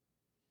it.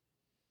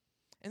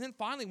 And then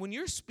finally, when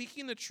you're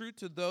speaking the truth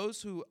to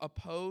those who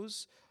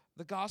oppose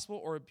the gospel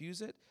or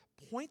abuse it,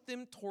 point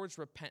them towards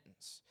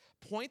repentance.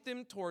 Point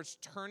them towards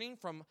turning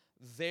from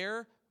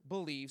their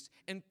beliefs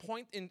and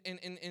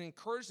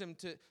encourage them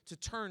to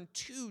turn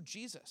to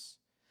Jesus.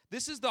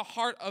 This is the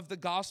heart of the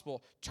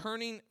gospel,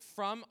 turning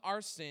from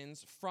our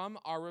sins, from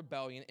our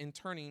rebellion, and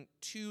turning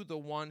to the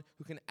one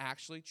who can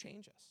actually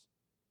change us.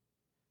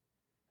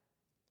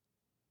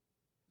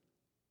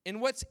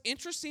 And what's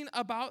interesting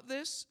about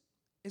this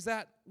is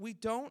that we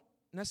don't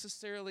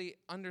necessarily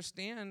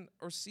understand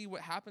or see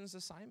what happens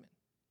to Simon.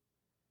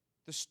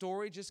 The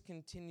story just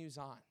continues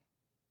on.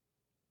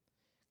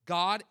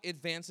 God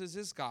advances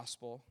his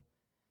gospel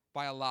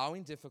by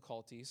allowing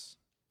difficulties,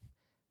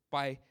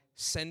 by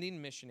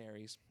sending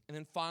missionaries, and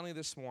then finally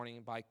this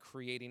morning by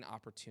creating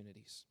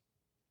opportunities.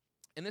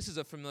 And this is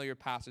a familiar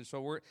passage,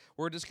 so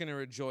we're just going to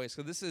rejoice,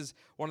 because this is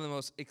one of the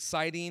most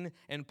exciting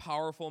and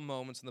powerful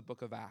moments in the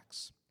book of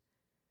Acts.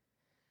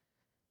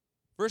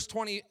 Verse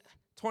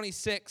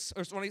 26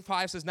 or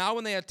 25 says, "Now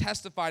when they had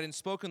testified and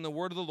spoken the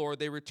word of the Lord,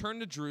 they returned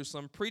to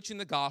Jerusalem, preaching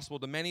the gospel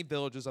to many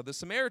villages of the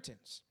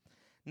Samaritans."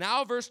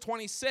 Now verse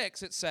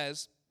 26, it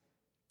says,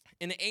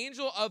 "An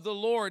angel of the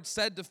Lord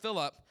said to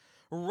Philip,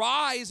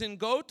 'Rise and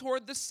go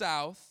toward the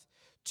south,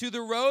 to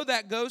the road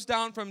that goes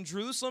down from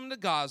Jerusalem to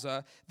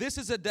Gaza. This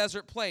is a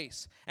desert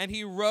place.' And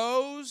he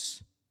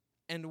rose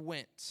and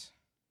went."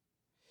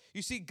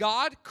 You see,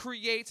 God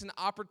creates an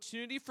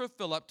opportunity for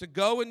Philip to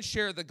go and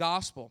share the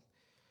gospel.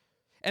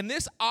 And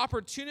this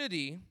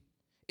opportunity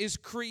is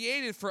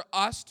created for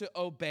us to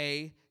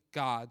obey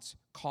God's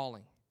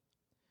calling.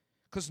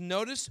 Because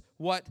notice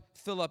what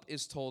Philip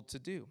is told to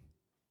do.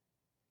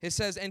 It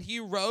says, "And he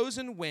rose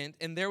and went,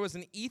 and there was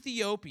an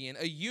Ethiopian,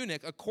 a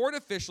eunuch, a court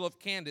official of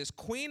Candace,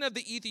 queen of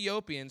the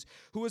Ethiopians,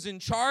 who was in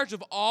charge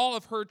of all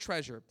of her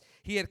treasure.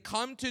 He had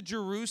come to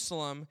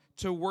Jerusalem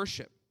to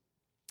worship,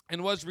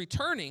 and was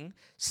returning,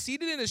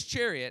 seated in his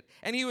chariot,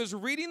 and he was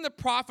reading the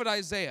prophet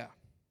Isaiah.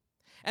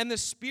 And the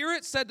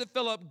Spirit said to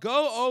Philip,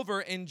 'Go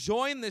over and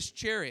join this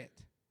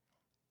chariot.'"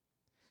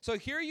 So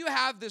here you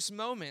have this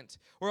moment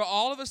where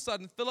all of a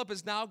sudden Philip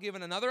is now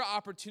given another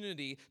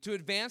opportunity to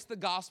advance the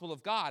gospel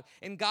of God.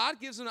 And God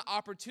gives him an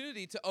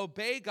opportunity to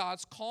obey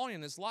God's calling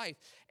in his life.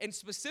 And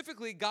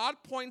specifically,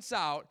 God points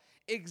out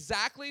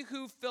exactly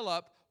who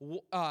Philip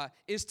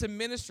is to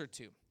minister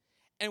to.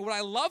 And what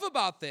I love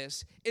about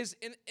this is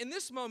in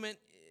this moment,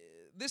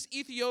 this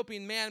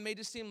Ethiopian man may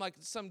just seem like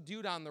some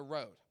dude on the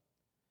road.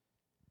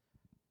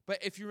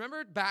 But if you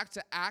remember back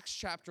to Acts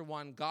chapter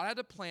 1, God had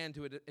a plan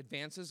to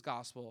advance his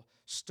gospel,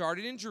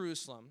 starting in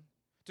Jerusalem,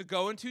 to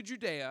go into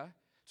Judea,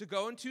 to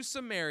go into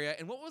Samaria.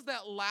 And what was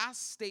that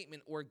last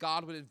statement where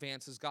God would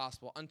advance his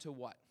gospel? Unto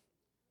what?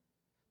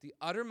 The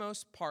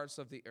uttermost parts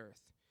of the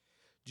earth.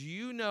 Do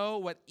you know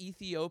what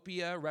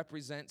Ethiopia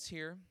represents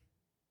here?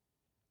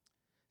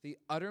 The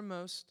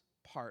uttermost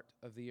part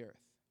of the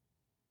earth.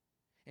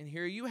 And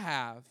here you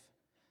have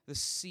the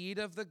seed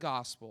of the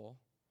gospel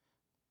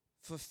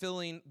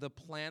fulfilling the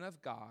plan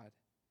of God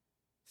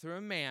through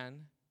a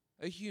man,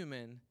 a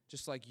human,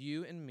 just like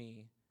you and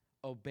me,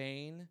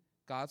 obeying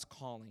God's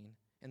calling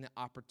and the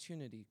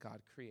opportunity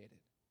God created.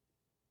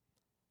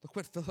 Look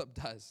what Philip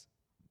does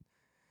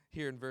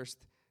here in verse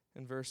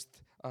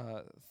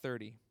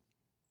 30.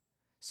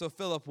 So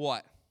Philip,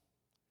 what?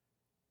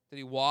 Did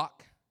he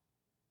walk?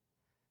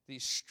 Did he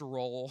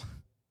stroll?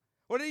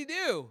 What did he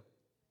do?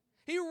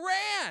 He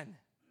ran.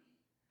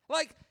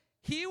 Like,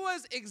 he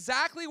was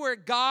exactly where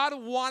God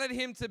wanted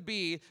him to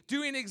be,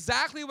 doing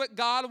exactly what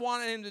God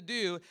wanted him to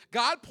do.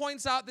 God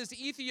points out this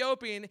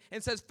Ethiopian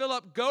and says,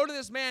 "Philip, go to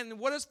this man." And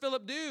what does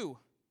Philip do?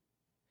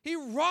 He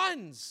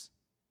runs.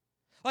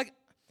 Like,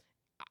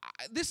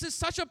 this is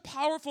such a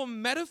powerful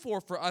metaphor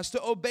for us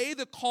to obey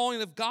the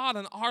calling of God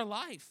in our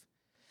life.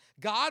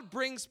 God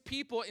brings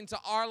people into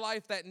our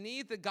life that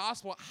need the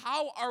gospel.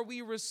 How are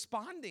we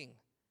responding?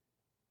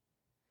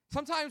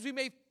 Sometimes we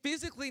may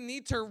physically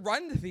need to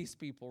run to these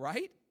people,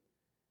 right?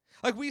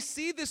 Like, we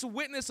see this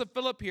witness of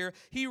Philip here.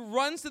 He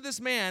runs to this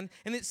man,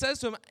 and it says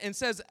to him, and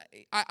says,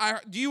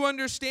 "Do you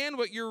understand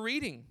what you're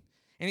reading?"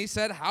 And he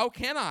said, "How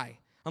can I,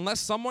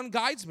 unless someone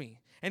guides me?"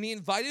 And he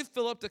invited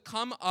Philip to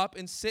come up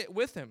and sit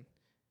with him.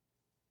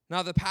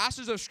 Now, the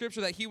passage of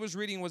scripture that he was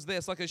reading was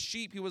this: "Like a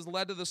sheep he was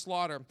led to the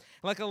slaughter, and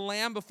like a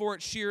lamb before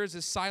its shearers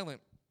is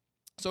silent.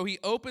 So he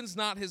opens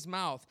not his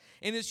mouth.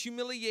 In his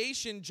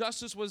humiliation,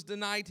 justice was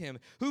denied him.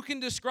 Who can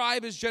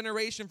describe his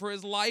generation? For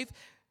his life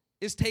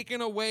is taken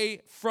away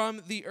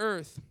from the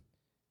earth."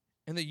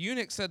 And the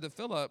eunuch said to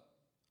Philip,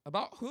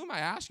 "About whom, I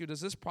ask you,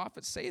 does this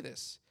prophet say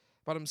this?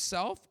 About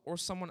himself or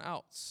someone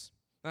else?"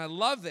 And I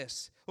love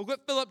this. Look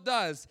what Philip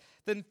does.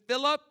 Then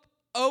Philip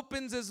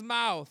opens his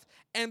mouth,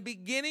 and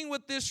beginning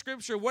with this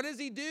scripture, what does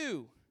he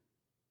do?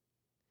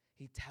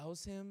 He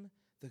tells him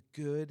the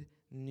good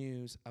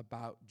news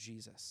about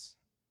Jesus.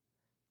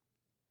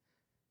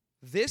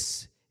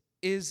 This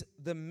is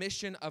the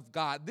mission of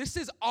God. This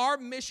is our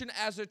mission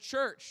as a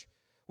church.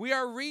 We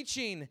are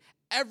reaching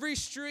every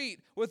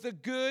street with the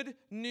good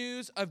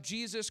news of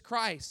Jesus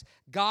Christ.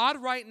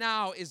 God right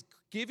now is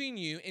giving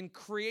you and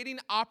creating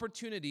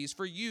opportunities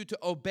for you to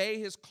obey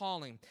his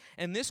calling.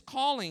 And this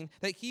calling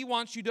that he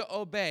wants you to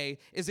obey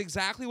is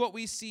exactly what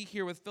we see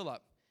here with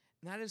Philip.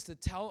 And that is to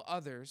tell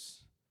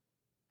others,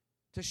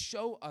 to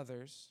show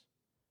others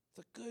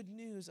the good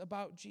news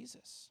about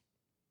Jesus.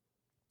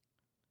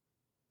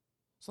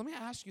 So let me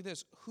ask you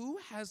this. Who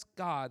has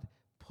God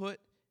put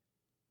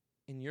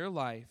in your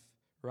life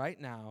right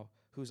now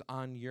who's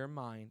on your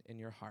mind and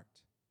your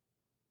heart?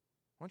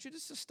 I want you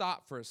just to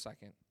stop for a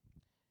second.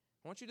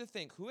 I want you to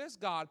think, who has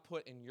God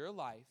put in your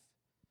life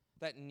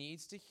that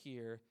needs to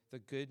hear the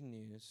good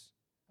news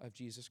of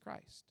Jesus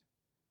Christ?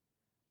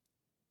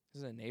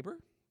 Is it a neighbor?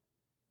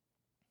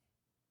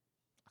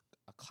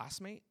 A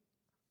classmate?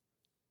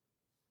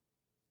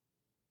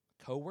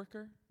 A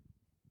coworker?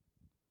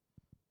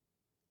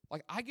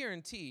 Like, I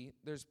guarantee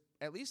there's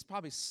at least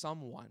probably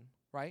someone,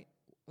 right?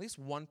 At least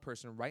one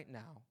person right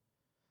now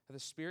that the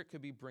Spirit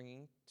could be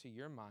bringing to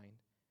your mind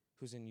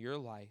who's in your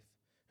life,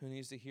 who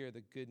needs to hear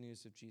the good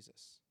news of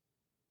Jesus.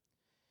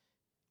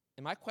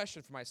 And my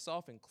question for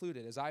myself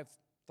included, as I've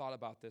thought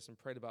about this and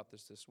prayed about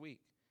this week,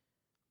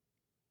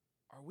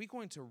 are we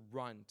going to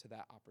run to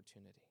that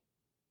opportunity?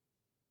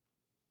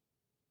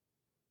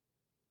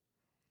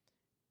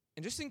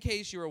 And just in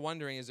case you were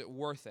wondering, is it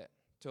worth it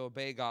to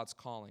obey God's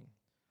calling?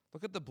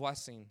 Look at the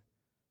blessing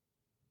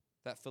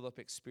that Philip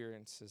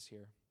experiences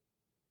here.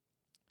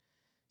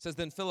 It says,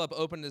 then Philip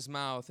opened his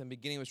mouth and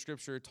beginning with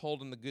scripture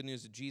told him the good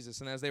news of Jesus.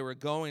 And as they were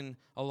going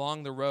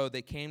along the road,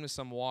 they came to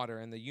some water.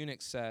 And the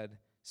eunuch said,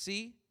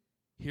 see,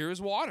 here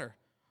is water.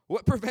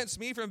 What prevents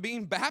me from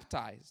being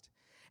baptized?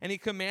 And he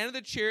commanded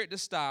the chariot to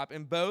stop,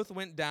 and both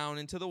went down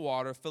into the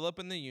water, Philip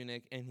and the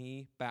eunuch, and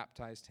he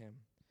baptized him.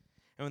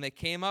 And when they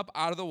came up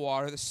out of the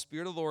water, the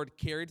Spirit of the Lord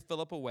carried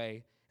Philip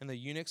away, and the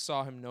eunuch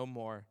saw him no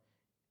more.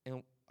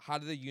 And how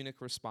did the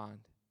eunuch respond?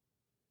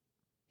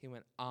 He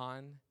went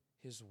on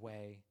his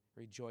way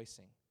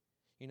rejoicing.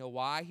 You know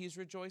why he's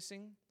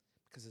rejoicing?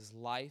 Because his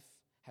life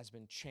has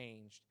been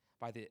changed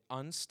by the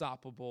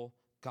unstoppable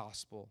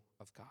gospel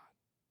of God.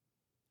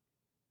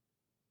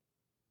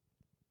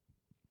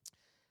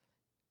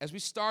 As we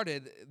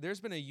started, there's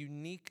been a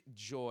unique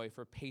joy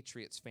for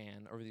Patriots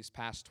fan over these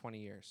past 20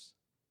 years.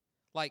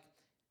 Like,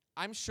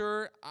 I'm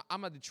sure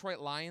I'm a Detroit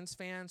Lions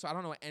fan, so I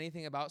don't know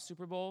anything about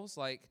Super Bowls.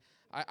 Like,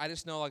 I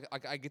just know like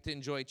I get to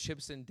enjoy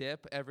chips and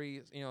dip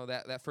every,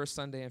 that first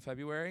Sunday in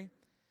February.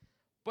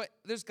 But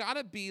there's got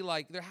to be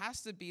there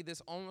has to be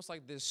this almost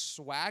like this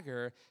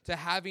swagger to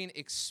having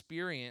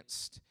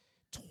experienced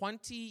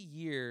 20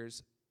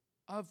 years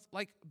of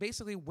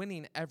basically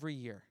winning every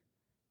year.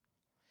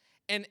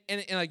 And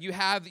like you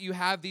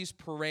have these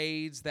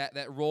parades that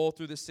roll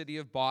through the city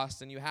of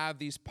Boston. You have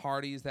these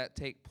parties that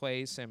take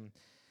place, and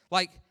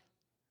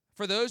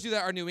for those of you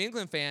that are New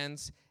England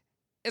fans,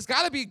 it's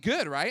got to be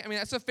good, right? I mean,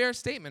 that's a fair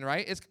statement,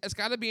 right? It's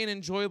got to be an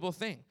enjoyable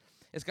thing.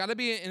 It's got to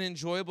be an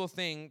enjoyable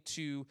thing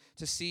to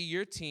see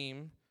your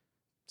team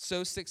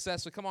so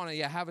successful. Come on,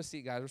 have a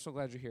seat, guys. We're so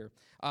glad you're here.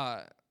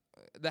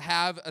 To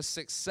have a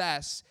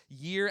success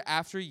year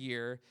after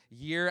year,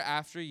 year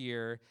after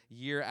year,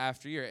 year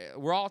after year.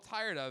 We're all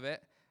tired of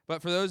it,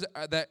 but for those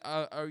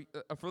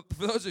for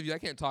those of you, I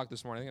can't talk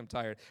this morning. I think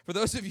I'm tired. For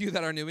those of you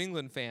that are New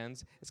England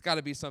fans, it's got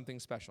to be something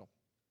special.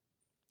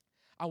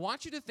 I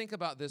want you to think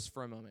about this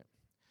for a moment.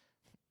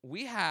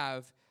 We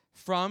have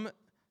from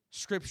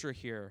Scripture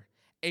here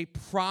a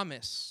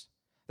promise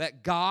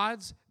that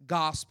God's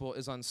gospel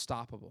is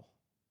unstoppable.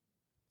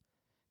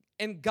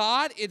 And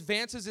God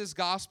advances his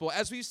gospel,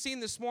 as we've seen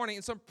this morning,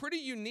 in some pretty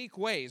unique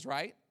ways,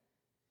 right?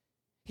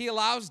 He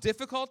allows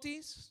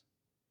difficulties.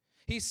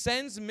 He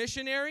sends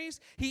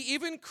missionaries. He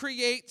even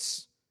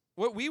creates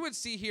what we would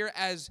see here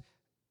as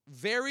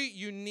very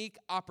unique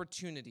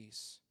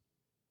opportunities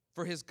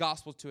for his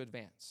gospel to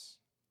advance.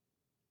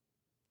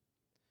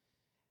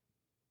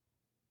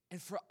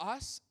 And for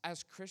us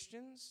as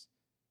Christians,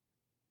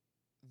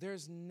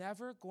 there's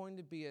never going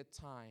to be a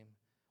time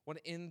when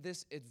in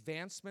this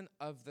advancement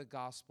of the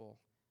gospel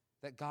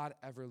that God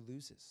ever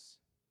loses.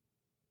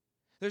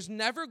 There's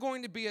never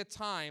going to be a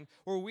time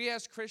where we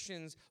as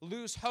Christians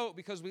lose hope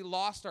because we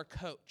lost our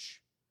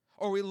coach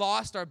or we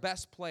lost our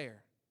best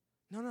player.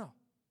 No.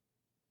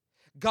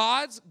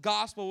 God's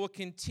gospel will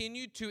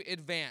continue to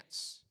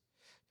advance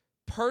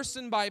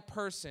person by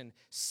person,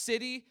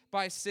 city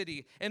by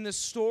city. And the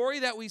story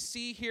that we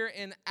see here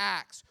in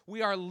Acts,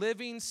 we are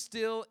living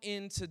still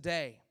in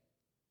today.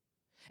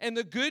 And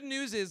the good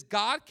news is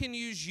God can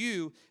use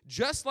you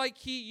just like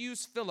he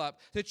used Philip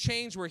to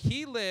change where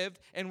he lived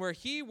and where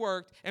he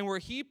worked and where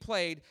he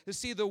played to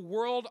see the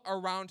world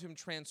around him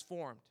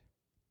transformed.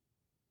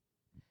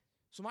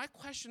 So my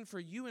question for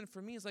you and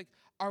for me is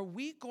are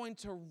we going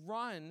to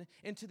run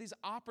into these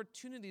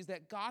opportunities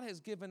that God has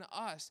given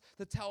us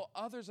to tell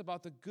others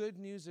about the good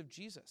news of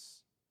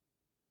Jesus?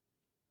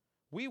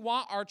 We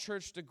want our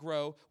church to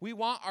grow. We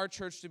want our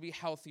church to be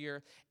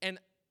healthier. And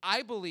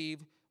I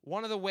believe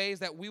one of the ways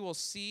that we will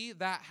see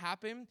that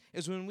happen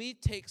is when we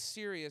take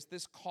serious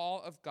this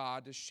call of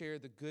God to share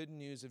the good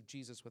news of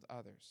Jesus with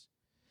others.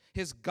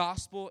 His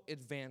gospel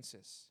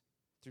advances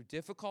through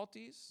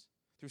difficulties,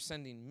 through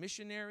sending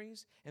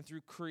missionaries, and through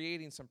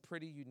creating some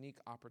pretty unique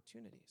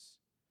opportunities.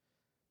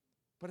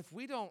 But if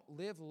we don't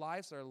live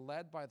lives that are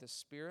led by the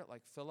Spirit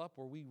like Philip,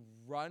 where we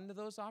run to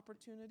those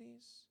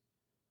opportunities,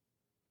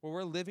 where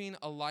we're living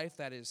a life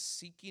that is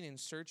seeking and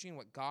searching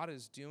what God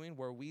is doing,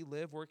 where we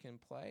live, work,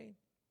 and play,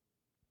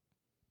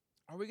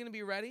 are we going to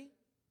be ready?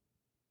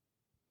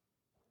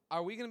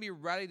 Are we going to be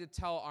ready to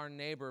tell our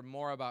neighbor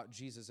more about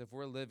Jesus if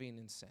we're living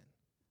in sin?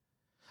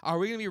 Are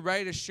we going to be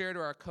ready to share to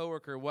our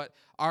coworker what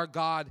our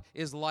God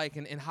is like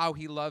and how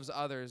he loves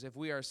others if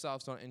we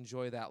ourselves don't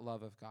enjoy that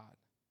love of God?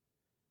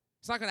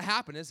 It's not going to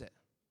happen, is it?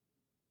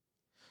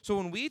 So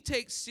when we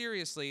take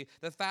seriously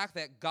the fact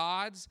that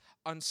God's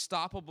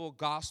unstoppable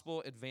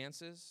gospel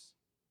advances,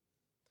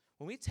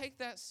 when we take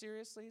that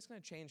seriously, it's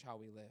going to change how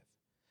we live.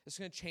 It's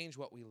going to change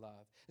what we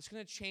love. It's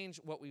going to change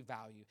what we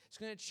value. It's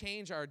going to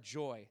change our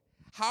joy.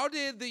 How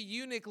did the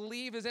eunuch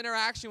leave his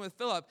interaction with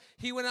Philip?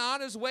 He went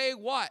on his way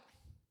what?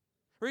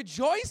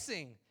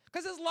 Rejoicing,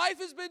 because his life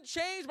has been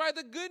changed by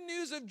the good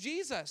news of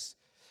Jesus.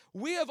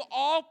 We of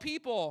all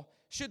people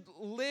should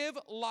live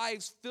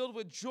lives filled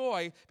with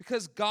joy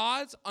because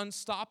God's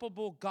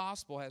unstoppable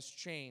gospel has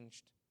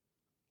changed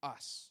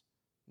us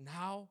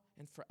now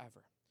and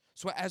forever.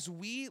 So as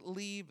we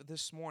leave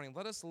this morning,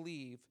 let us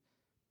leave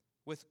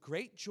with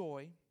great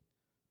joy,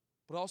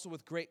 but also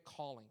with great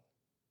calling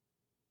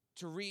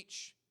to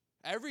reach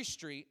every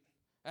street,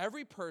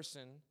 every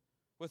person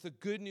with the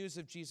good news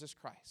of Jesus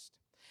Christ.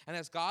 And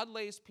as God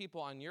lays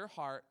people on your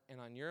heart and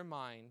on your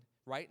mind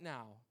right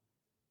now,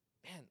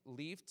 man,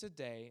 leave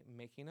today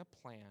making a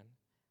plan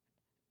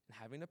and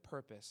having a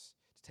purpose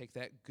to take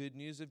that good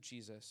news of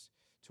Jesus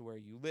to where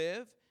you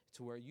live,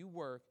 to where you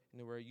work, and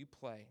to where you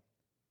play,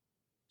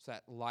 so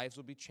that lives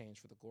will be changed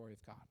for the glory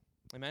of God.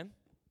 Amen?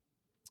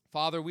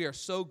 Father, we are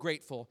so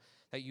grateful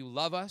that you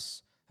love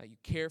us, that you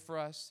care for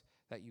us,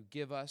 that you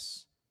give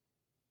us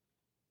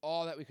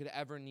all that we could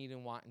ever need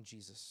and want in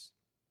Jesus.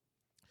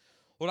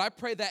 Lord, I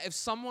pray that if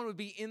someone would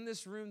be in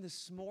this room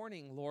this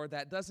morning, Lord,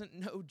 that doesn't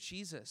know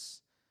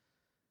Jesus,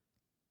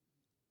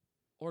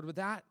 Lord, would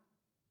that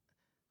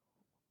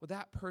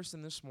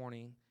person this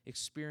morning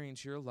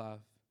experience your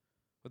love?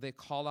 Would they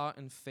call out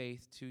in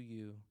faith to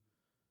you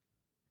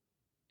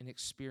and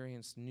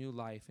experience new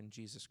life in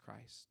Jesus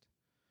Christ?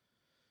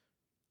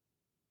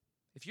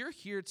 If you're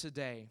here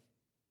today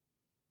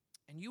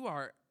and you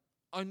are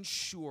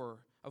unsure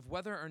of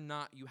whether or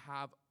not you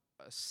have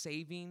a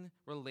saving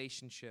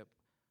relationship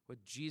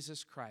with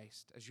Jesus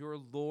Christ as your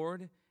Lord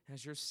and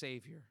as your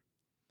Savior,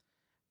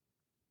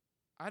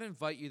 I'd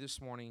invite you this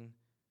morning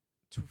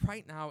to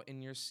right now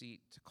in your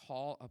seat to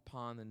call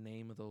upon the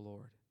name of the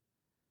Lord.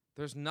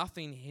 There's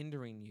nothing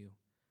hindering you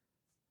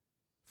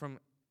from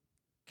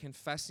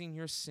confessing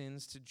your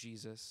sins to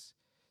Jesus,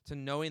 to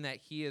knowing that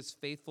he is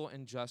faithful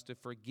and just to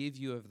forgive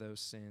you of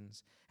those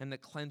sins and to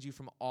cleanse you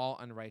from all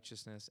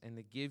unrighteousness and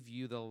to give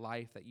you the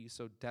life that you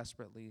so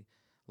desperately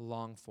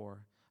long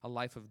for, a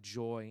life of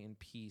joy and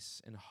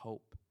peace and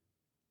hope.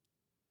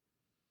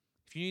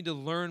 If you need to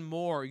learn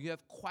more, you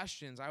have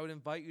questions, I would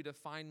invite you to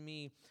find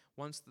me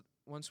once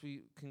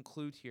we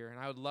conclude here, and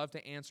I would love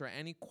to answer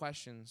any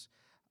questions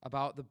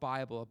about the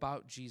Bible,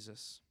 about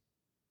Jesus.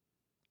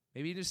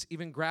 Maybe just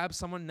even grab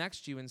someone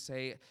next to you and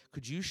say,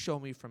 could you show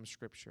me from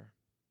Scripture?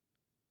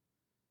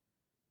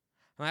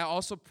 And I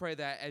also pray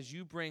that as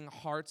you bring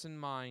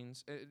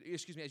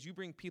as you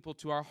bring people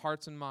to our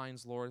hearts and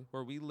minds, Lord,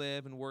 where we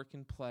live and work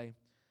and play,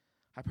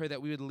 I pray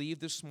that we would leave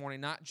this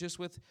morning not just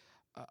with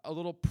a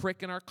little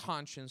prick in our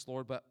conscience,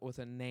 Lord, but with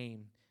a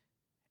name.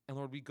 And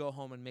Lord, we go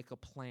home and make a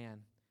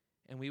plan.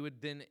 And we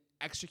would then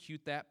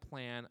execute that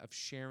plan of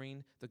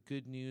sharing the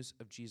good news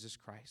of Jesus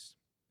Christ.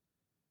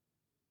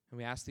 And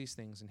we ask these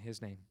things in his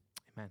name.